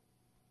reporter.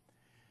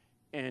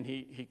 And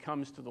he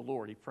comes to the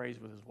Lord. He prays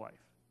with his wife.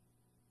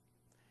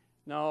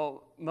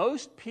 Now,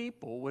 most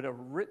people would have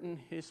written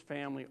his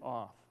family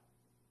off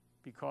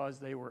because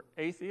they were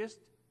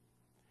atheists,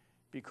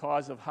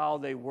 because of how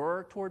they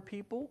were toward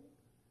people.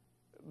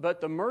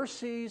 But the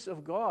mercies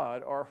of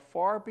God are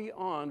far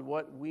beyond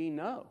what we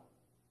know.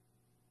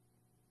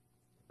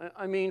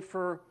 I mean,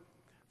 for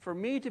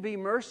me to be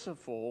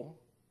merciful,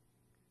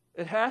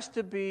 it has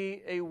to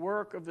be a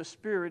work of the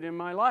Spirit in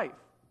my life.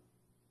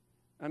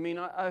 I mean,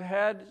 I've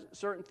had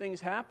certain things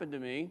happen to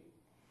me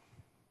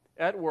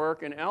at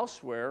work and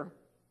elsewhere,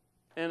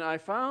 and I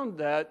found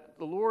that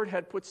the Lord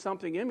had put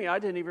something in me I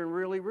didn't even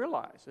really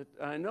realize.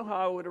 I know how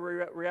I would have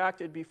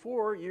reacted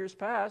before, years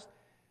past,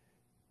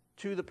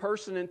 to the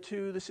person and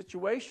to the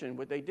situation,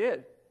 what they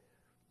did.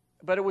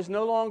 But it was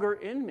no longer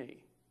in me.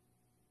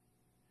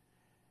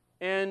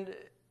 And,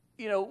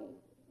 you know,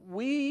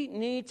 we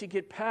need to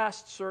get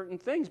past certain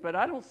things, but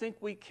I don't think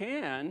we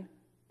can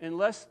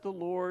unless the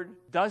Lord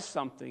does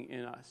something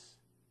in us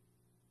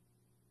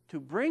to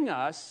bring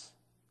us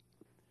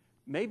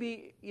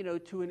maybe, you know,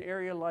 to an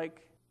area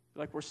like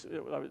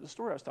the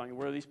story I was telling you,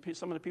 where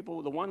some of the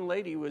people, the one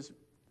lady was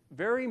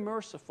very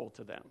merciful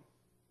to them,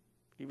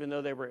 even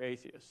though they were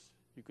atheists.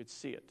 You could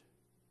see it,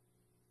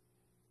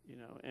 you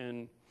know,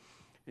 and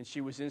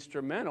she was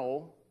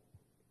instrumental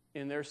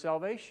in their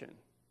salvation.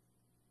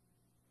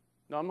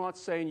 Now, I'm not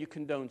saying you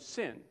condone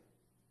sin,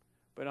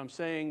 but I'm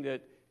saying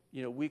that,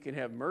 you know, we can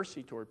have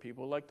mercy toward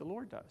people like the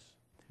Lord does.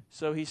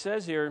 So he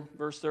says here,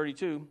 verse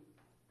 32,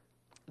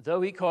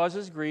 though he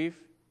causes grief,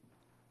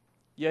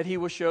 yet he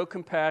will show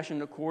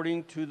compassion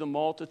according to the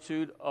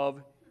multitude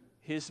of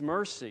his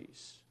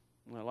mercies.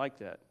 And I like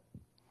that.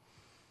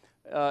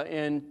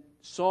 In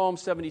Psalm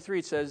 73,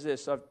 it says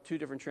this. I have two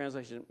different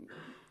translations.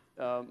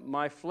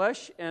 My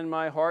flesh and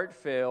my heart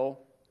fail,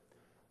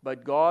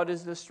 but God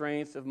is the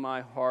strength of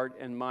my heart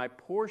and my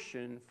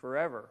portion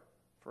forever.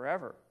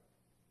 Forever.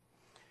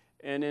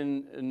 And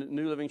in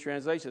New Living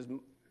Translation, it says,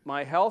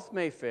 my health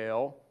may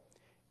fail,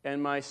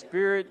 and my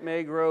spirit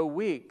may grow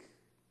weak,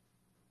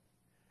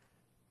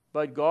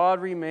 but God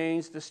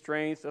remains the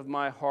strength of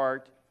my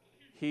heart.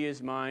 He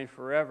is mine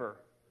forever.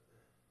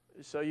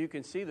 So you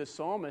can see the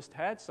psalmist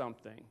had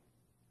something.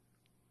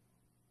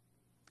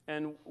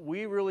 And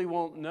we really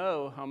won't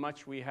know how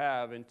much we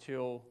have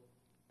until,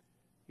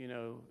 you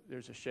know,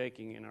 there's a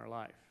shaking in our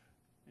life.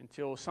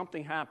 Until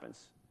something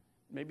happens.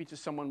 Maybe to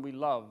someone we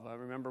love. I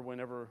remember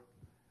whenever,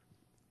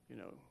 you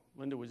know,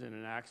 Linda was in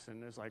an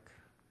accident, it's like,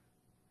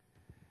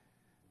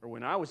 or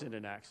when I was in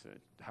an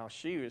accident, how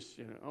she was,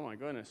 you know, oh my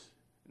goodness,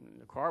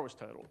 and the car was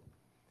totaled.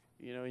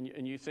 You know,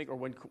 and you think, or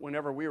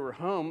whenever we were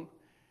home,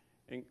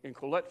 and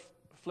Colette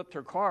flipped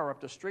her car up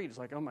the street, it's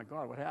like, oh my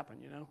God, what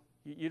happened, you know?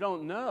 You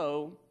don't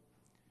know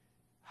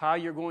how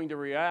you're going to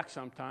react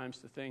sometimes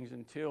to things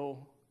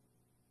until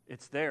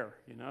it's there,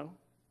 you know?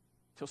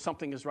 Until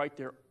something is right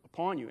there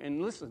upon you.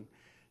 And listen,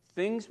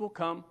 things will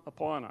come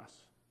upon us.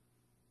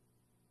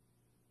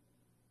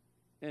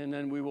 And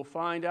then we will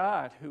find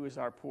out who is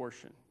our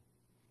portion.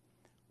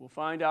 We'll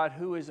find out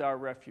who is our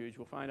refuge.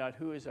 We'll find out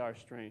who is our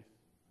strength.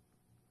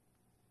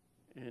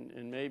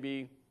 And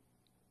maybe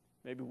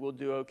we'll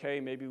do okay,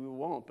 maybe we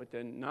won't. But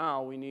then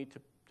now we need to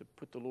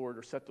put the Lord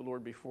or set the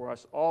Lord before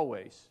us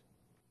always.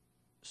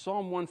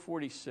 Psalm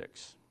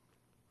 146.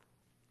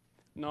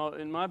 Now,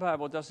 in my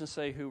Bible, it doesn't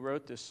say who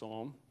wrote this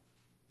psalm.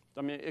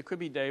 I mean, it could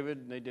be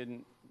David,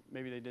 and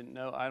maybe they didn't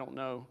know, I don't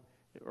know.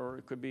 Or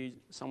it could be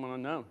someone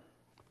unknown.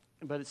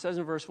 But it says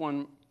in verse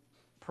 1,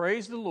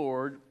 praise the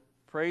Lord,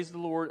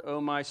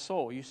 O my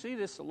soul. You see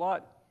this a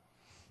lot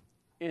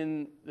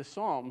in the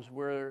Psalms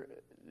where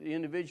the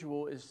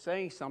individual is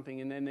saying something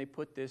and then they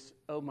put this,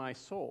 oh my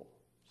soul.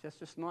 That's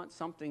just not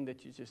something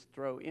that you just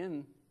throw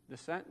in the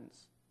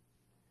sentence.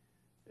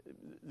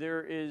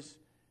 There is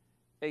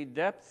a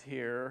depth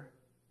here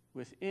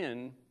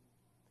within,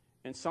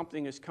 and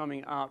something is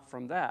coming out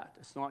from that.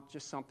 It's not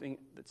just something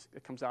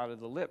that comes out of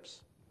the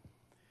lips.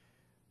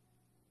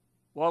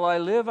 While I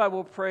live, I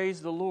will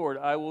praise the Lord.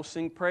 I will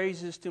sing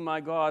praises to my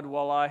God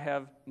while I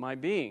have my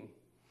being.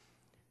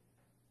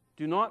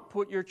 Do not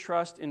put your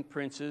trust in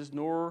princes,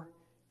 nor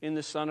in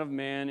the Son of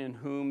Man, in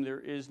whom there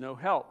is no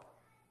help,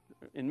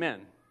 in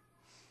men.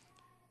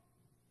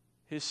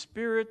 His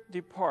spirit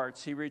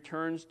departs, he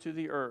returns to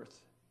the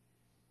earth.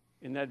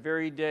 In that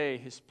very day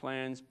his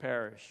plans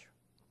perish.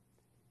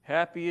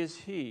 Happy is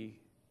he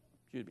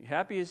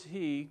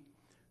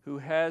who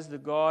has the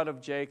God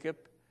of Jacob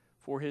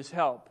for his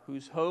help,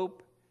 whose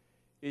hope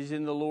is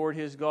in the Lord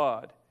his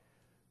God,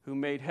 who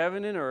made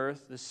heaven and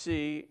earth, the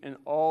sea, and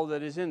all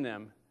that is in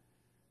them,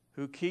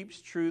 who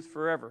keeps truth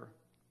forever,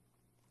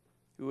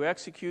 who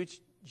executes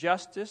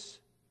justice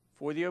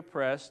for the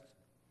oppressed,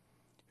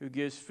 who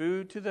gives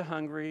food to the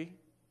hungry.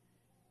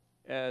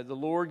 The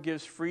Lord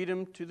gives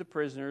freedom to the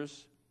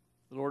prisoners.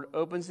 The Lord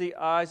opens the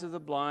eyes of the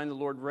blind. The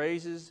Lord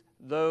raises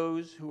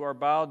those who are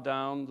bowed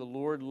down. The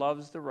Lord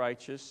loves the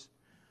righteous.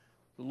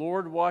 The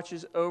Lord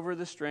watches over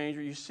the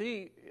stranger. You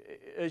see,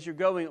 as you're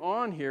going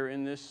on here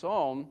in this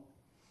psalm,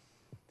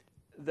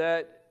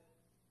 that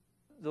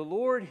the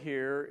Lord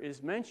here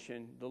is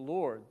mentioned, the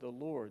Lord, the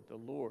Lord, the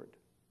Lord.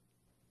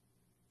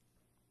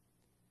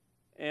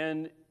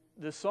 And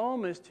the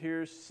psalmist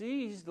here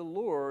sees the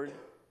Lord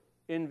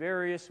in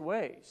various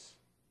ways.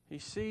 He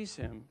sees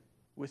him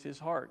with his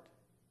heart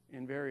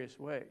in various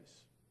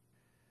ways.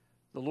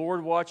 The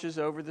Lord watches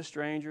over the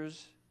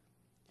strangers.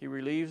 He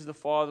relieves the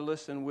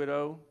fatherless and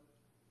widow.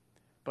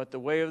 But the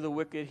way of the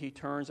wicked he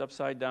turns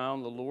upside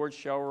down. The Lord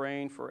shall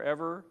reign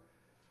forever.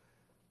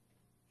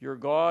 Your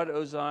God,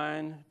 O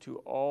Zion, to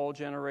all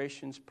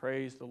generations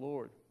praise the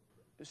Lord.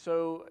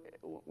 So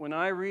when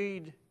I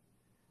read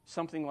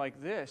something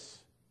like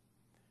this,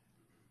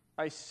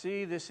 I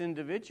see this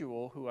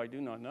individual, who I do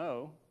not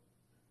know,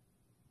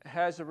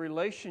 has a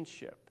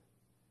relationship.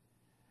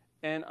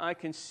 And I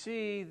can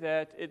see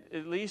that,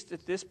 at least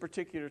at this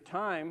particular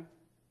time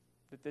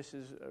that this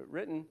is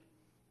written,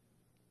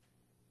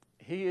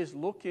 he is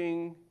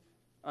looking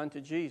unto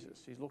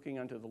Jesus. He's looking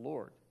unto the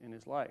Lord in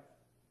his life.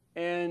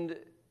 And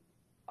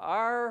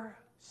our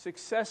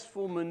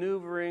successful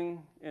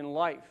maneuvering in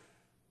life,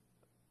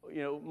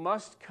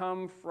 must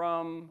come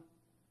from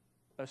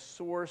a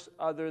source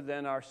other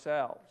than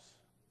ourselves.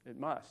 It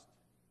must.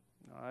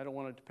 I don't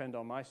want to depend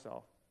on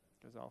myself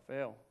because I'll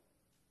fail.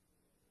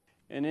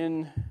 And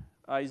in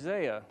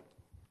Isaiah,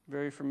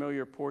 very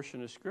familiar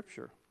portion of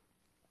Scripture,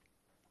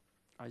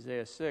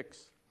 Isaiah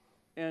 6,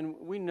 and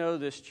we know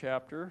this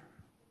chapter.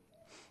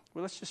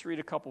 Well, let's just read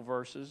a couple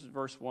verses.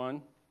 Verse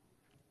 1.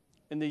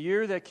 In the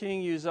year that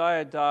King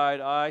Uzziah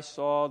died, I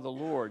saw the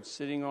Lord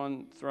sitting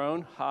on a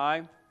throne,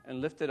 high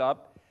and lifted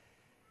up,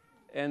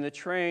 and the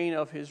train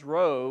of his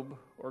robe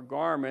or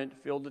garment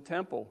filled the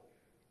temple.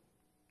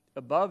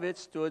 Above it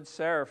stood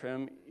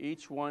seraphim,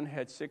 each one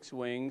had 6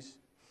 wings.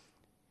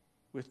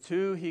 With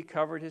 2 he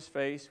covered his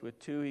face, with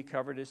 2 he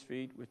covered his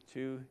feet, with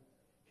 2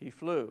 he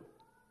flew.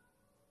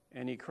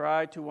 And he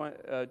cried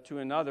to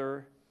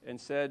another and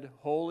said,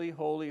 Holy,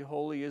 holy,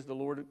 holy is the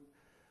Lord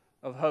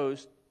of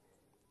hosts.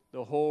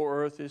 The whole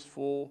earth is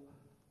full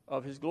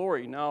of his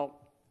glory. Now,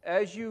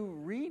 as you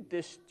read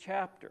this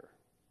chapter,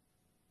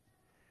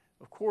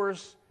 of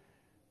course,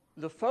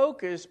 the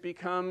focus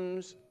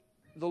becomes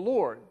the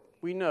Lord.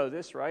 We know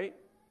this, right?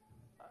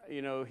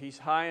 He's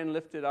high and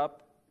lifted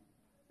up,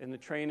 and the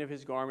train of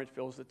his garment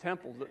fills the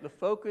temple. The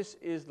focus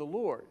is the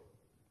Lord.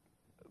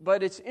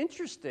 But it's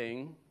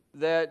interesting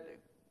that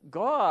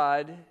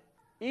God,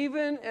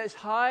 even as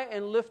high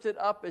and lifted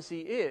up as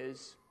he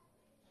is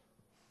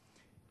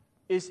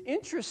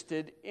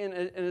interested in,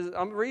 and as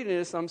I'm reading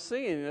this, I'm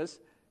seeing this,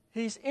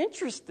 he's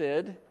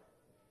interested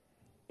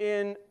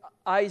in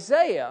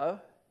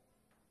Isaiah,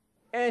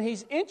 and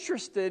he's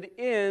interested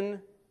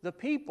in the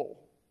people.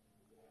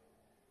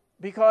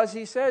 Because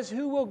he says,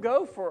 who will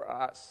go for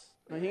us?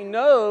 And he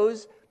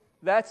knows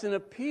that's an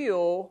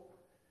appeal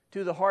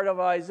to the heart of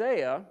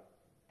Isaiah.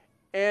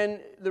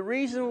 And the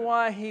reason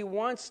why he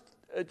wants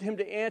him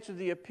to answer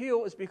the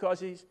appeal is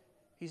because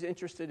he's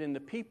interested in the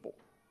people.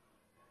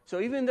 So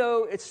even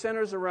though it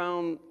centers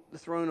around the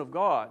throne of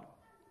God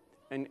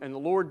and the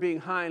Lord being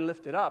high and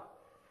lifted up,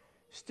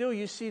 still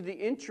you see the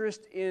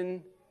interest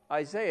in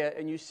Isaiah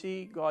and you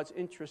see God's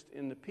interest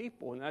in the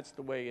people, and that's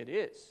the way it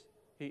is.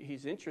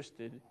 He's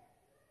interested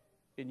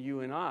in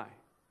you and I.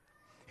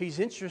 He's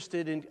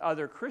interested in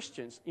other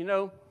Christians.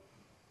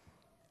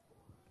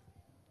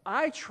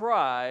 I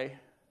try,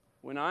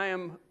 when I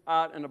am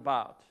out and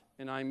about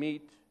and I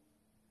meet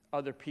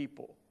other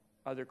people,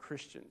 other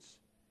Christians,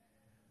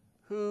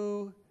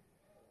 who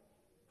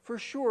for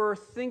sure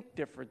think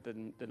different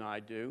than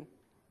I do,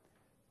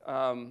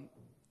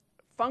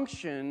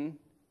 function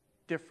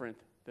different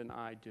than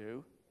I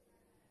do,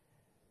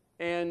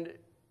 and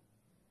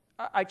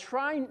I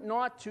try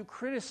not to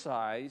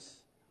criticize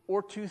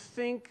or to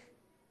think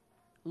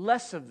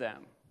less of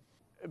them,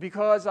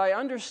 because I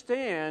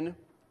understand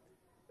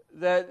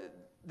that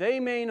they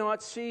may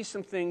not see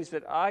some things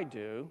that I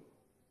do,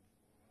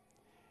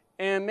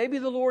 and maybe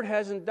the Lord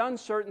hasn't done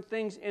certain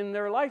things in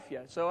their life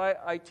yet. So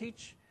I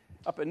teach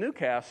up at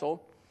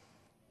Newcastle,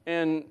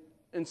 and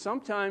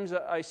sometimes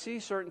I see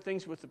certain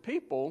things with the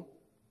people,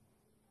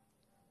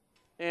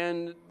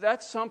 and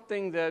that's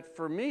something that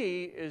for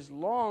me is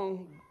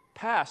long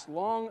past,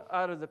 long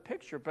out of the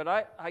picture. But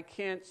I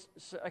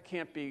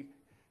can't be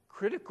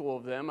critical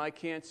of them. I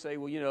can't say,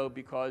 well,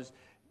 because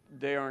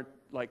they aren't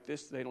like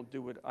this, they don't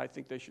do what I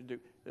think they should do,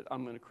 that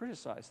I'm going to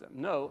criticize them.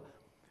 No.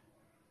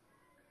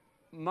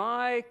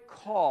 My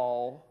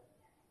call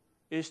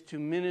is to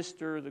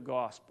minister the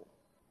gospel,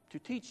 to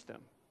teach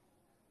them.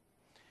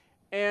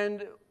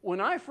 And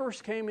when I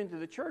first came into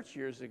the church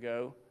years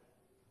ago,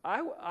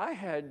 I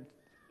had,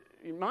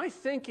 my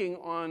thinking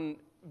on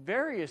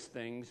various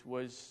things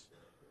was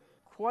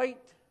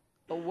quite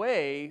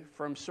away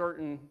from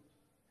certain,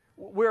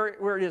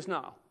 where it is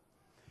now.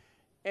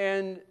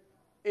 And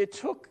it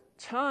took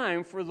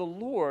time for the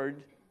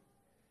Lord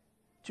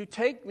to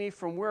take me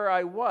from where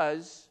I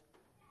was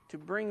to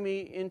bring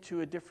me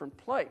into a different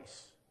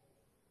place.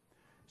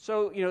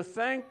 So,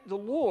 thank the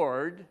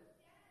Lord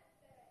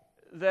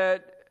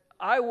that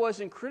I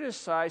wasn't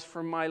criticized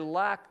for my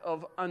lack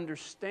of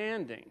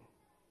understanding.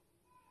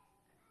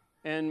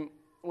 And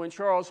when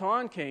Charles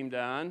Hahn came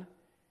down,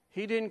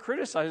 he didn't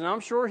criticize, and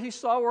I'm sure he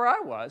saw where I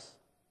was.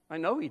 I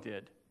know he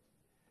did.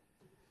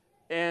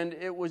 And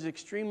it was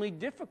extremely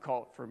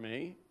difficult for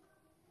me,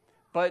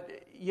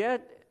 but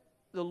yet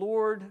the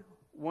Lord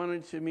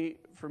wanted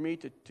for me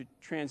to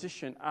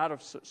transition out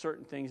of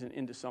certain things and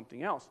into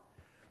something else.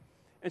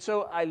 And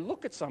so I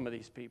look at some of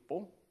these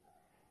people,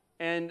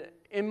 and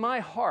in my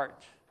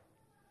heart,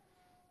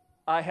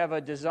 I have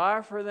a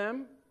desire for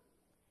them,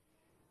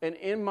 and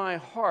in my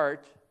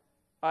heart,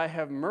 I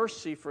have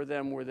mercy for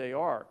them where they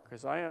are,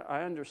 because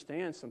I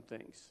understand some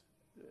things.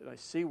 I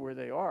see where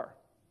they are.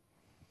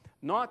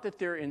 Not that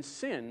they're in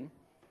sin,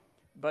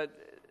 but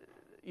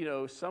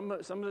some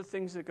of the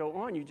things that go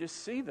on, you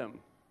just see them,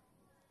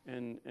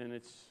 and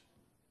it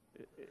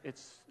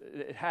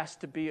has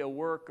to be a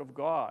work of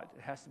God.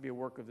 It has to be a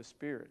work of the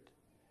Spirit,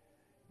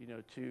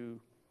 to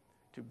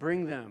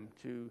bring them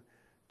to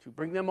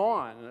bring them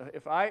on.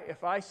 If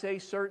I say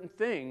certain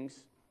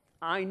things,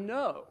 I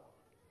know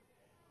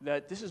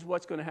that this is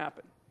what's going to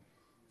happen.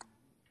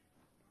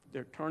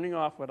 They're turning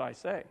off what I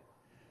say.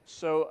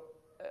 So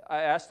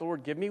I asked the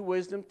Lord, give me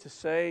wisdom to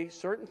say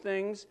certain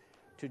things,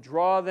 to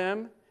draw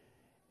them,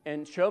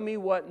 and show me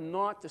what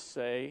not to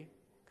say,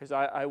 because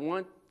I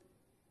want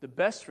the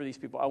best for these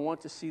people. I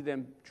want to see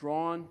them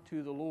drawn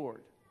to the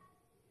Lord.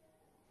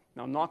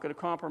 Now, I'm not going to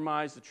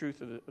compromise the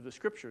truth of the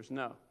Scriptures,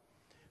 no.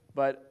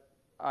 But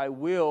I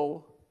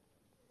will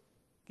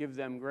give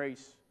them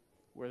grace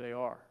where they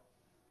are.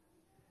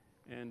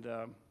 And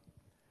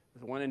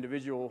one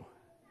individual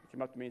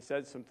came up to me and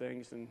said some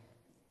things, and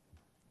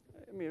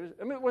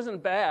it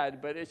wasn't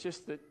bad, but it's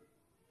just that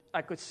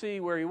I could see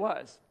where he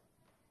was.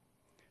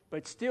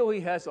 But still,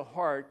 he has a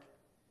heart.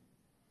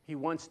 He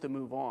wants to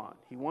move on.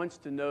 He wants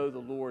to know the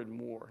Lord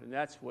more, and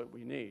that's what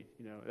we need.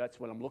 That's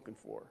what I'm looking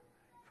for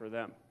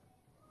them.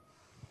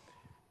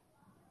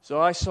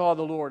 So I saw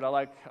the Lord. I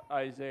like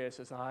Isaiah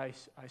says, I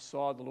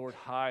saw the Lord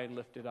high and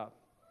lifted up.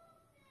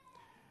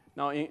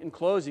 Now, in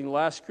closing,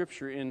 last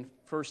scripture in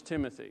 1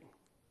 Timothy.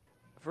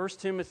 1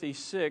 Timothy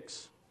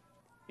 6,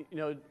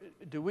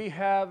 do we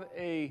have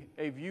a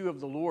view of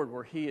the Lord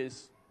where He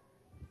is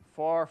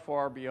far,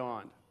 far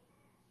beyond?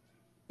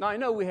 Now, I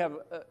know we have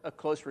a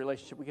close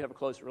relationship. We can have a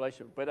close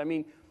relationship. But,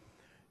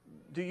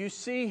 do you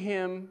see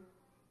Him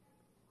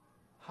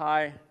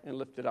high and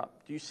lifted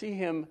up? Do you see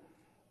Him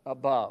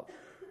above?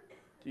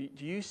 Do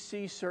you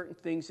see certain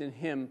things in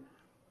Him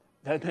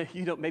that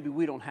maybe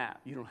we don't have,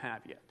 you don't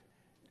have yet?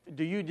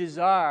 Do you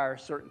desire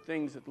certain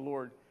things that the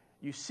Lord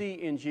you see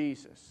in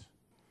Jesus?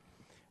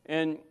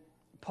 And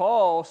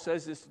Paul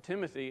says this to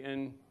Timothy,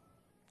 and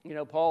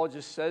Paul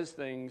just says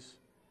things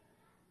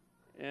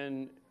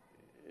and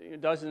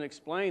doesn't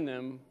explain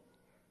them.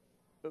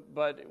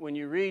 But when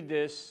you read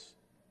this,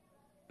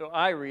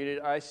 I read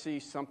it, I see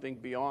something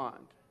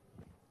beyond.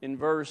 In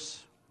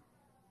verse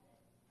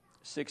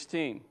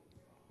 16,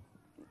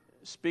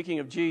 speaking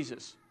of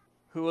Jesus,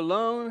 who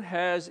alone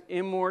has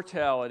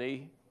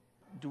immortality,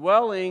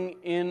 dwelling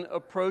in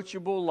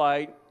approachable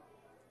light,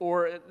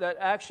 or that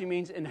actually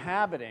means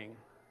inhabiting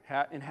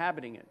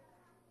it.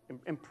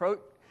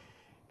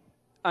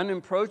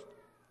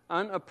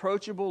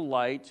 Unapproachable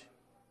light,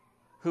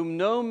 whom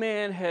no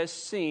man has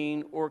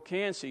seen or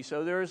can see.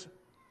 So there's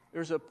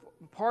a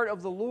part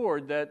of the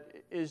Lord that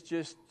is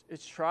just,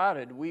 it's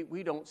shrouded.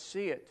 We don't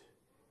see it.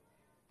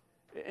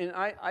 And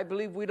I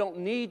believe we don't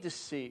need to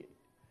see it.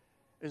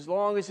 As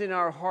long as in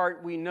our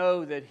heart we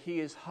know that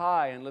He is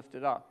high and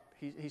lifted up.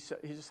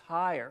 He's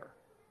higher.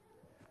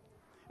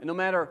 And no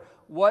matter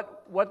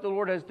what the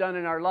Lord has done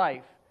in our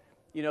life,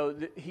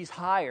 He's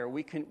higher.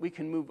 We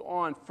can move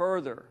on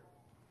further.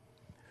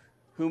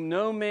 Whom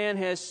no man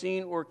has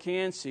seen or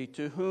can see,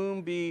 to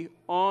whom be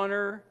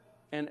honor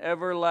and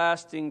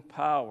everlasting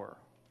power.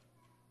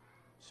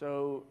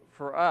 So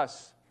for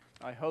us,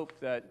 I hope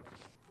that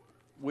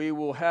we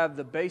will have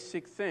the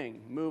basic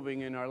thing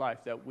moving in our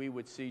life, that we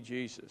would see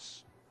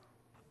Jesus.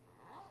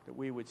 That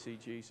we would see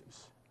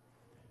Jesus.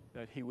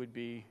 That He would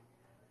be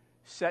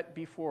set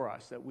before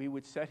us, that we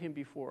would set Him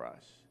before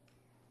us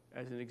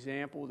as an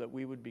example, that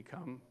we would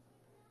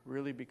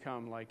really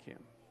become like Him.